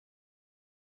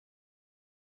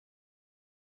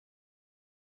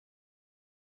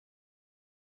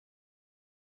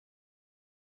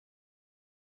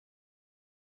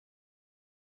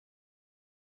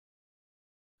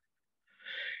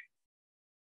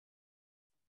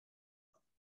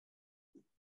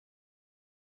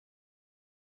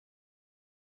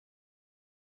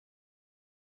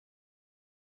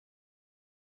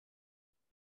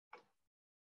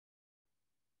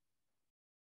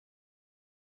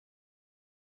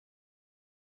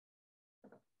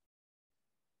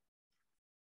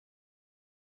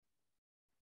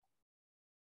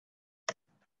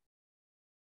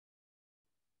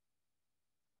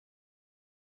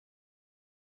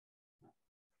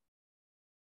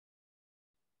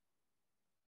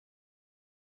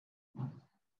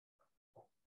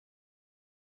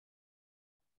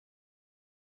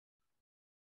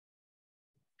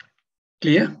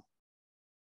 Clear?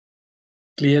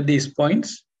 Clear these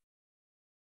points,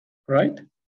 right?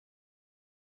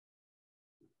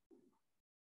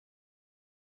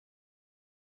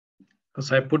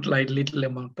 Because I put like little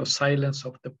amount of silence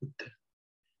of the Buddha.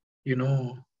 You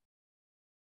know,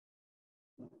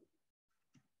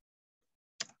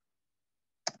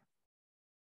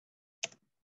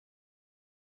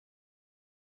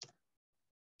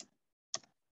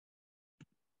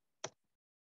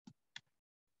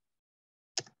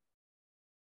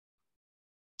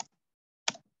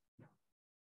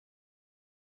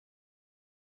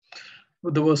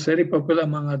 Buddha was very popular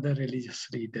among other religious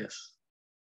leaders.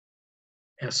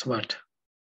 As what?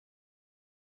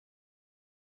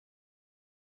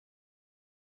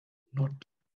 Not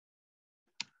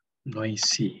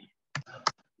noisy.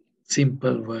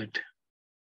 Simple word.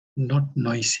 Not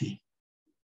noisy.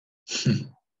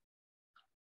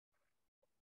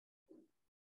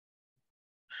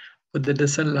 Buddha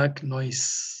doesn't like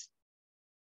noise.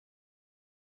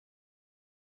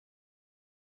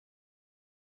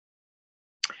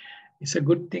 It's a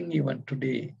good thing even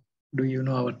today. Do you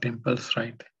know our temples,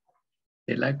 right?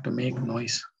 They like to make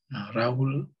noise. Now,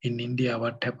 Rahul, in India,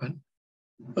 what happened?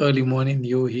 Early morning,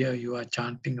 you are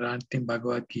chanting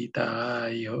Bhagavad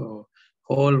Gita. Your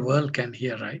whole world can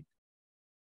hear, right?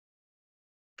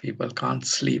 People can't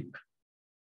sleep.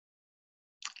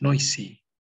 Noisy.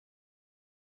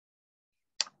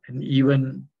 And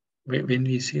even when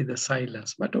we say the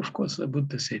silence, but of course the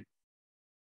Buddha said,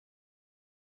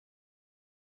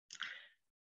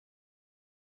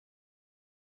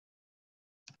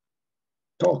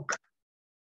 talk.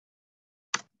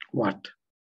 What?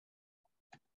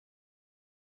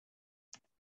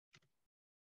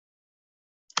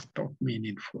 Talk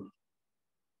meaningful.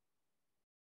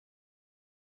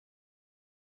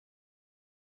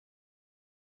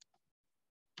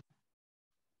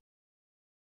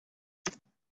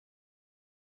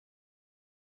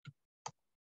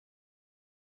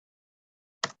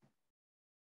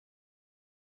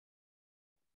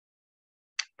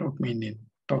 Talk meaning,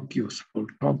 talk useful,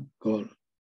 talk goal.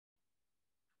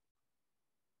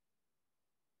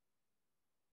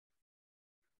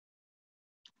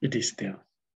 It is there.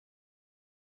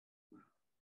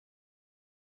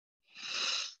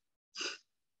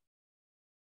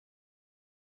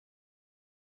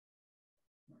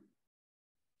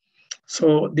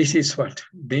 So this is what?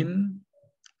 Then,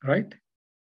 right?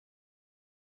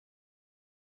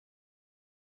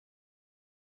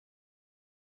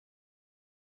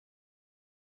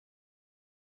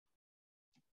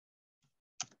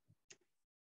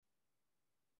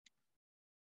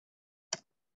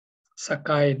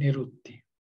 Sakaya Nirutti.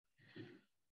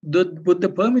 The Buddha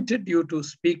permitted you to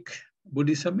speak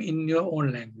Buddhism in your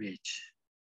own language.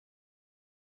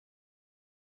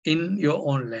 In your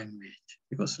own language.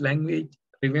 Because language,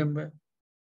 remember,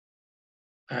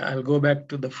 I'll go back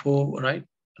to the 4, right?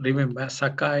 Remember,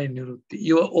 Sakaya Nirutti,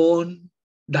 your own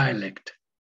dialect,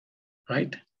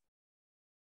 right?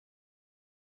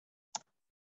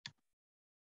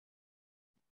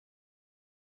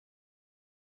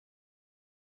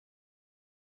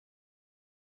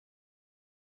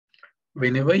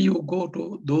 Whenever you go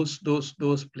to those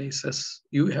places,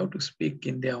 you have to speak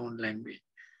in their own language.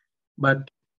 But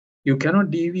you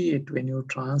cannot deviate when you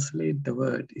translate the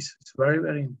word. It's very,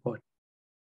 very important.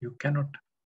 You cannot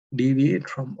deviate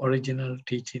from original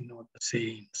teaching or the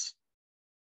sayings.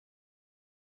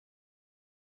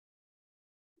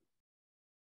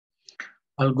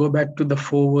 I'll go back to the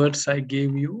 4 words I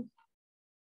gave you.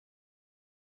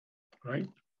 Right?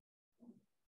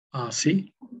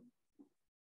 See?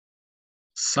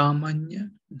 Samanya,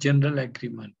 general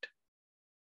agreement.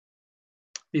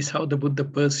 Is how the Buddha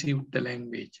perceived the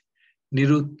language.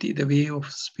 Nirutti, the way of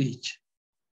speech.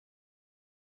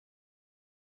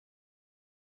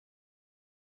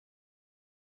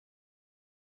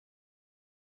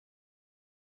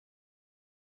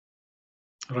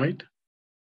 Right?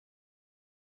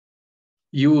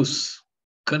 Use,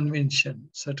 convention,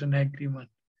 certain agreement.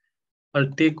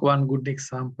 I'll take one good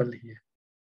example here.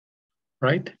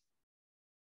 Right?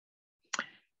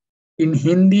 In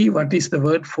Hindi, what is the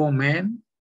word for man?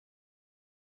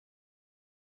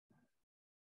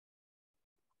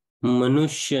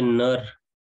 Manushya nar.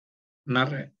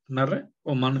 Nara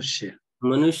or Manushya?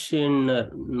 Manushya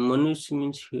nar. Manushya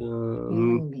means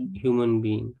human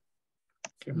being.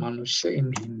 Okay, Manushya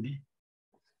in Hindi.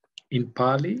 In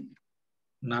Pali,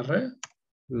 Nara,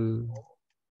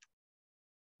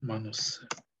 Manusya.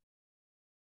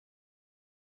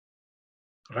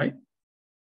 Right?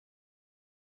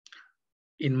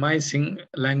 In my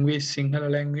language, Sinhala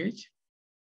language,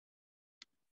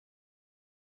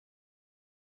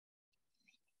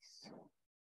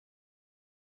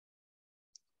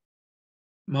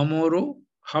 Mamoru,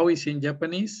 how is in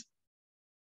Japanese?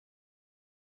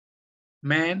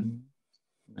 Man.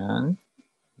 Man.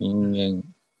 Ningen.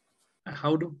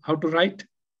 How to write?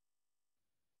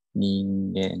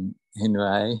 Ningen.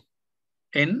 N-Y.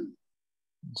 N.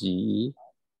 G.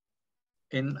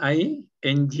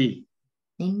 N-I-N-G.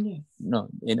 No,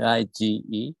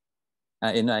 N-I-G-E.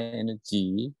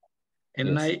 N-I-N-G.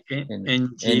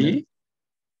 N-I-N-G.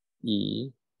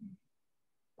 E.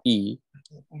 E.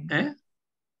 Eh?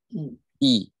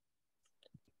 E.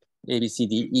 A, B, C,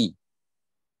 D, E.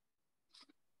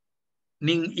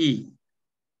 Ning E.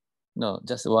 No,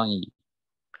 just one E.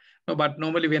 No, but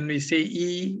normally when we say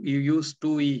E, you use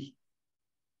 2 E.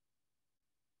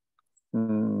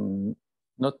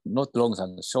 Not long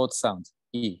sound, short sound.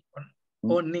 E.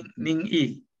 Or Ning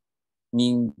E.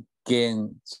 Ningen.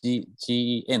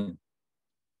 G-E-N.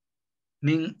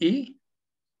 Ning E.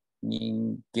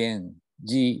 Ningen.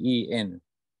 G-E-N.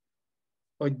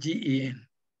 Or G-E-N.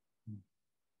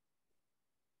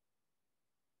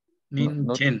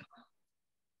 Not Ningen.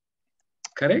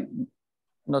 Correct?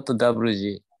 Not the double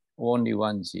G, only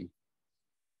one G.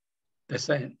 That's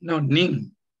right. No,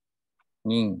 Ning.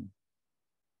 Ning.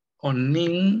 Or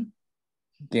Ning.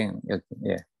 Gen.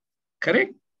 Yeah.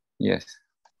 Correct? Yes.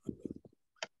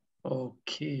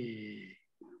 Okay.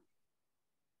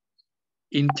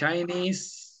 In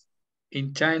Chinese,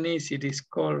 it is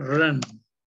called Ren.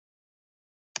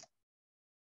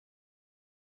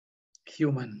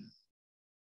 Human.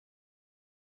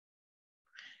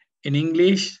 In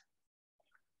English,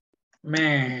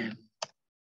 man.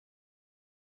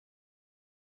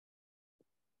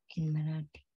 In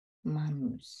Marathi,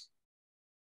 Manus.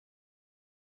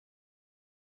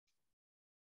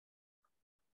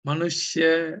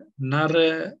 Manushya,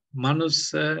 Nara,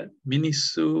 Manusa,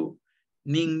 Minisu,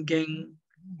 Ningen,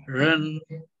 Ren,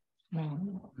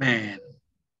 man.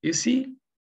 You see,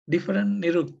 different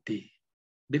nirukti,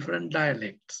 different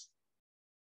dialects.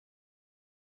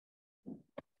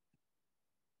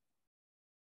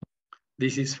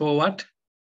 This is for what?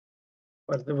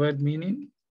 What's the word meaning?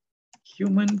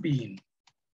 Human being.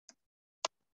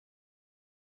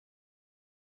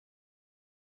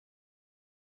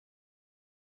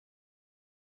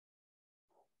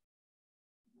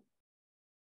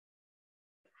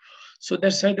 So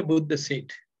that's why the Buddha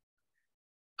said,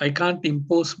 I can't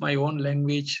impose my own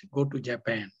language, go to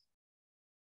Japan.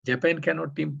 Japan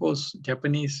cannot impose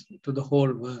Japanese to the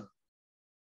whole world.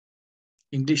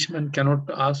 Englishmen cannot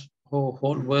ask, oh,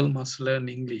 whole world must learn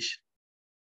English.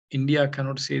 India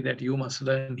cannot say that you must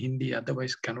learn Hindi,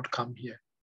 otherwise cannot come here.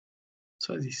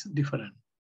 So it's different.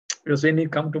 Because when you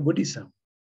come to Buddhism,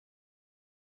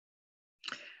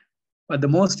 but the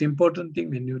most important thing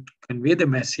when you convey the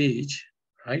message,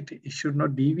 right, it should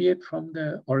not deviate from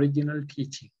the original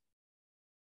teaching.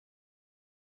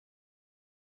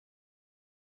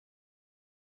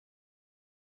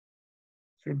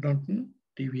 Should not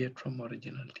deviate from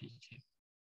original teaching.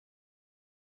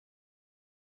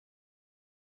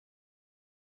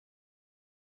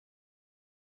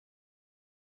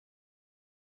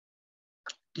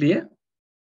 Clear?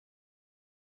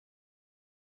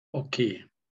 Okay.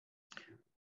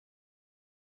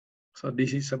 So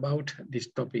this is about this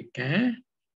topic.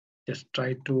 Just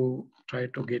try to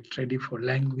get ready for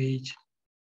language.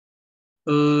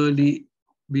 Early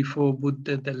before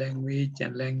Buddha, the language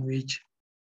and language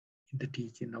in the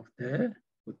teaching of the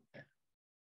Buddha.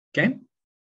 Okay.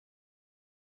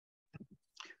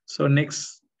 So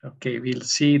next, okay, we'll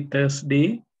see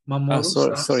Thursday. Mamoru.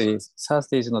 Sorry,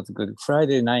 Thursday is not good.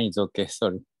 Friday night is okay.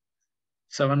 Sorry.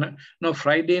 7. No,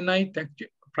 Friday night.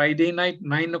 Friday night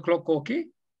 9 o'clock. Okay.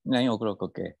 9 o'clock.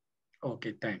 Okay.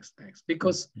 Okay. Thanks.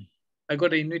 Because I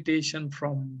got an invitation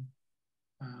from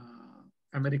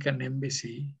American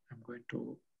Embassy. I'm going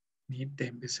to meet the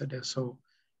ambassador. So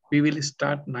we will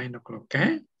start 9 o'clock.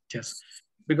 Okay. Just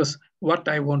because what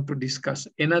I want to discuss,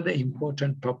 another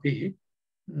important topic.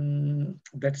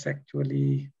 That's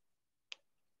actually,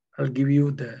 I'll give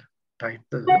you the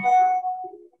title.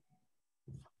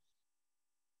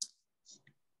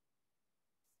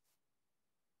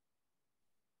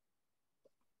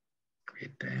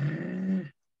 Wait,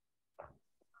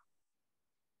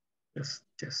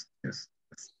 just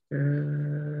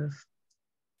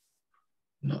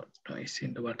no noise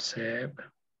in the WhatsApp.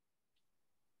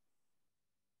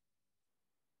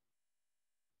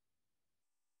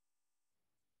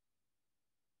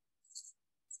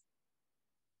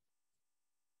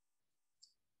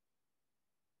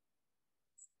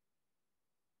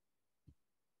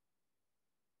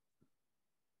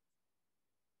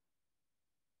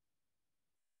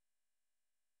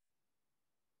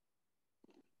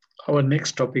 Our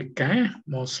next topic,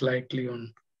 most likely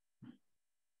on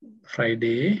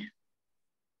Friday.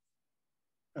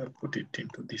 I'll put it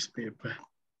into this paper.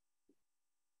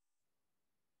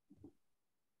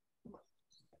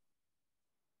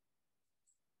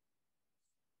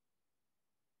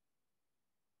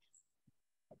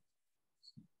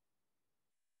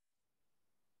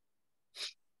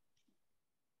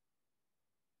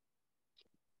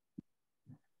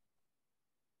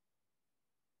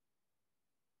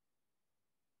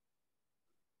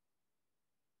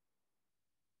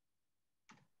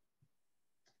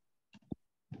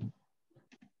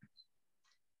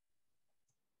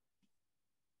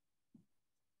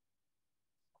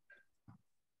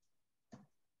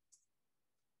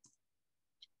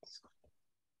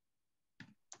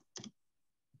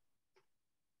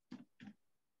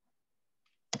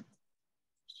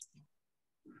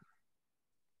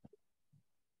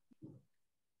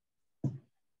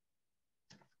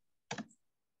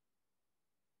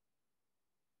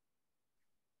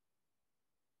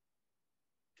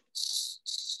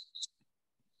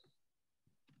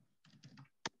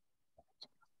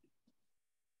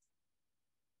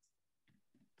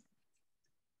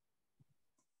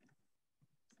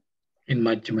 In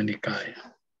Majjhima Nikaya.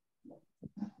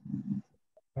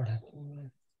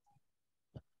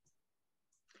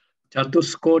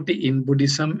 Chatuskoti in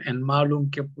Buddhism and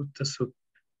Malunkyaputta Sutta.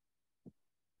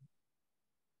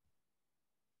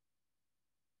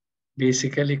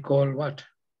 Basically called what?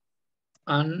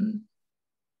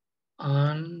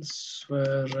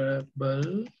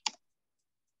 Unanswerable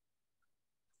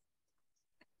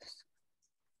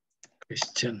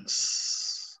questions.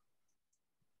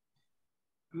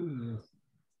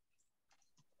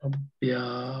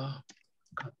 Abhyakata.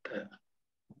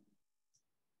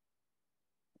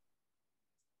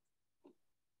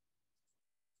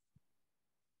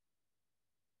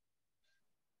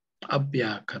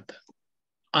 Abhyakata.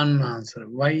 Unanswered.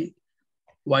 Why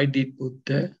did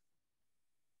Buddha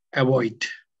avoid?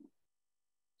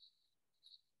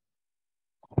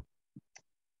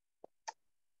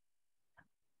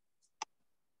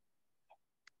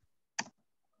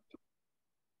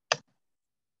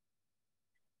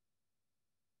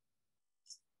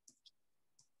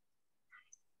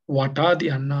 What are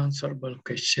the unanswerable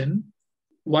questions?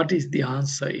 What is the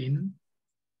answer in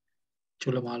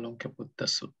Chulamalunkyaputta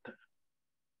Sutta?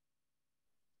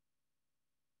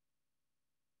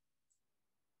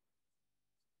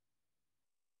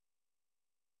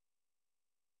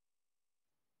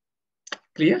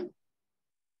 Clear?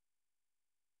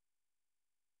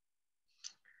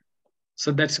 So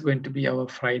that's going to be our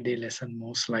Friday lesson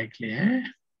most likely. Eh?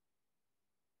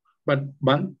 But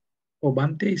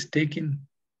Bante is taking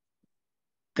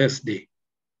Thursday.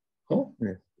 Oh,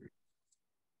 Yes.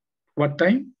 what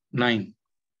time? 9.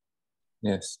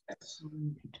 Yes.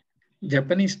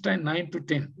 Japanese time 9 to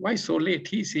 10. Why so late?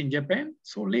 He's in Japan.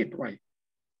 So late, why?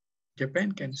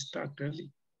 Japan can start early.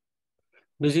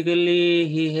 Basically,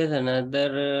 he has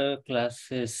another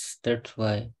classes. That's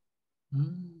why.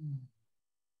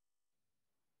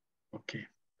 Okay.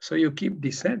 So you keep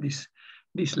this,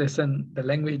 this lesson, the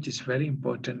language is very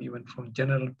important even from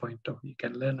general point of view. You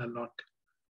can learn a lot.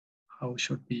 How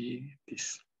should be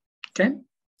this? Okay?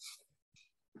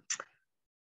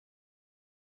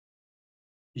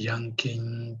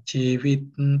 Yankin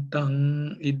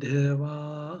chivitang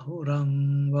idhava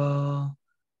hurangva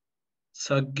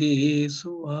sagge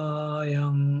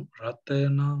suayang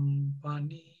ratanam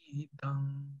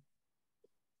panitang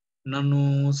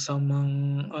nano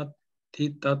samang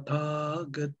atti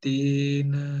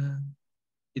tathagatena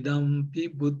idampi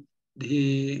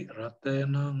buddhi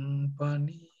ratanam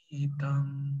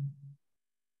panitang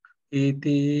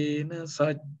etena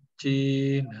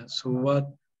saccena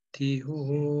suvatti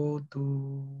hotu.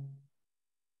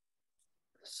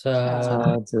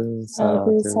 Sadhu, Sadhu,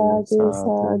 sadhu, sadhu, sadhu.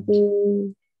 sadhu.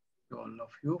 All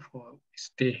of you for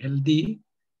stay healthy,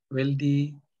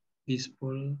 wealthy,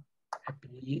 peaceful,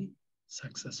 happy,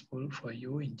 successful for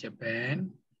you in Japan,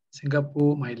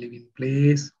 Singapore, my living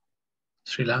place,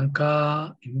 Sri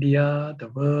Lanka, India, the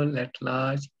world at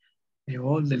large. May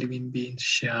all the living beings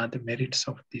share the merits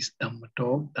of this Dhamma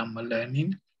talk, Dhamma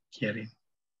learning, hearing.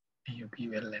 May you be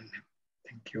well and happy.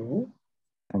 Thank you.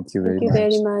 Thank you very Thank you much.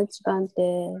 very much,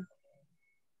 Bante.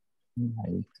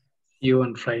 Bye. See you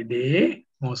on Friday,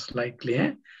 most likely.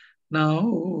 Eh?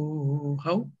 Now,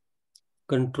 how?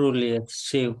 Control, yes.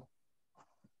 Save.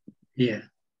 Yeah.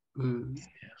 Mm.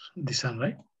 This one,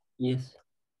 right? Yes.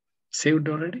 Saved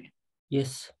already?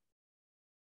 Yes.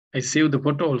 I saved the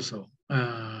photo also.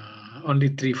 Only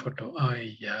 3 photo.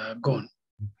 Yeah, gone.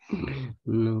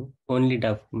 No, only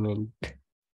document.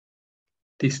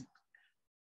 This.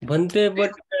 Bhante,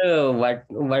 but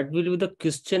what will be the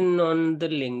question on the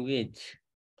language?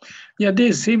 Yeah,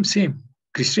 they same.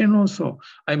 Christian also.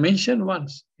 I mentioned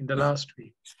once in the last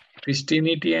week.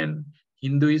 Christianity and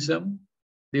Hinduism,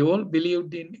 they all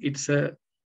believed in it's a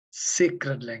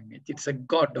sacred language. It's a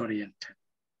God-oriented.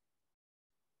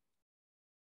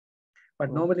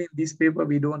 But normally in this paper,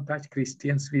 we don't touch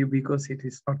Christians' view because it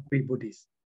is not pre-Buddhist.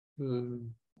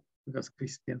 Because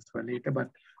Christians were later, but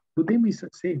to them it's the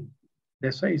same.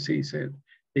 That's why he said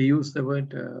they use the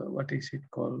word, what is it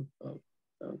called?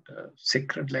 The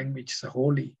sacred language, it's a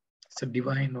holy, it's a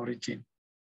divine origin.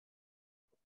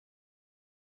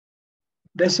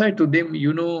 That's why to them,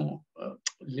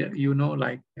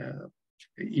 like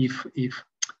if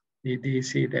they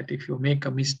say that if you make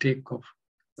a mistake of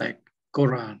like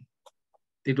Quran,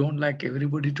 they don't like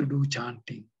everybody to do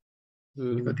chanting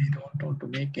because they don't want to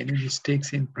make any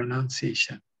mistakes in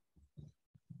pronunciation.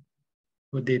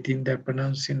 But they think that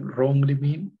pronouncing wrongly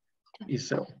mean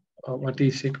is what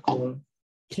is it called?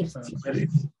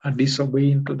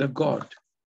 Disobeying to the God,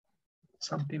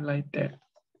 something like that.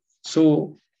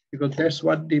 So because that's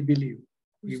what they believe,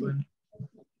 even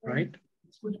right.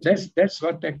 That's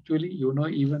what actually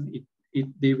even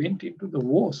they went into the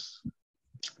wars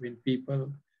when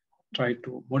people try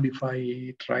to modify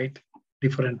it, right?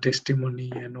 Different testimony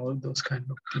and all those kind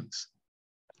of things.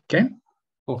 Okay.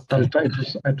 I'll try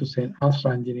to send, ask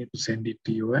Ranjini to send it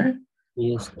to you.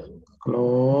 Yes.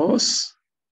 Close.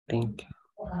 Thank you.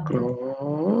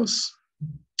 Close.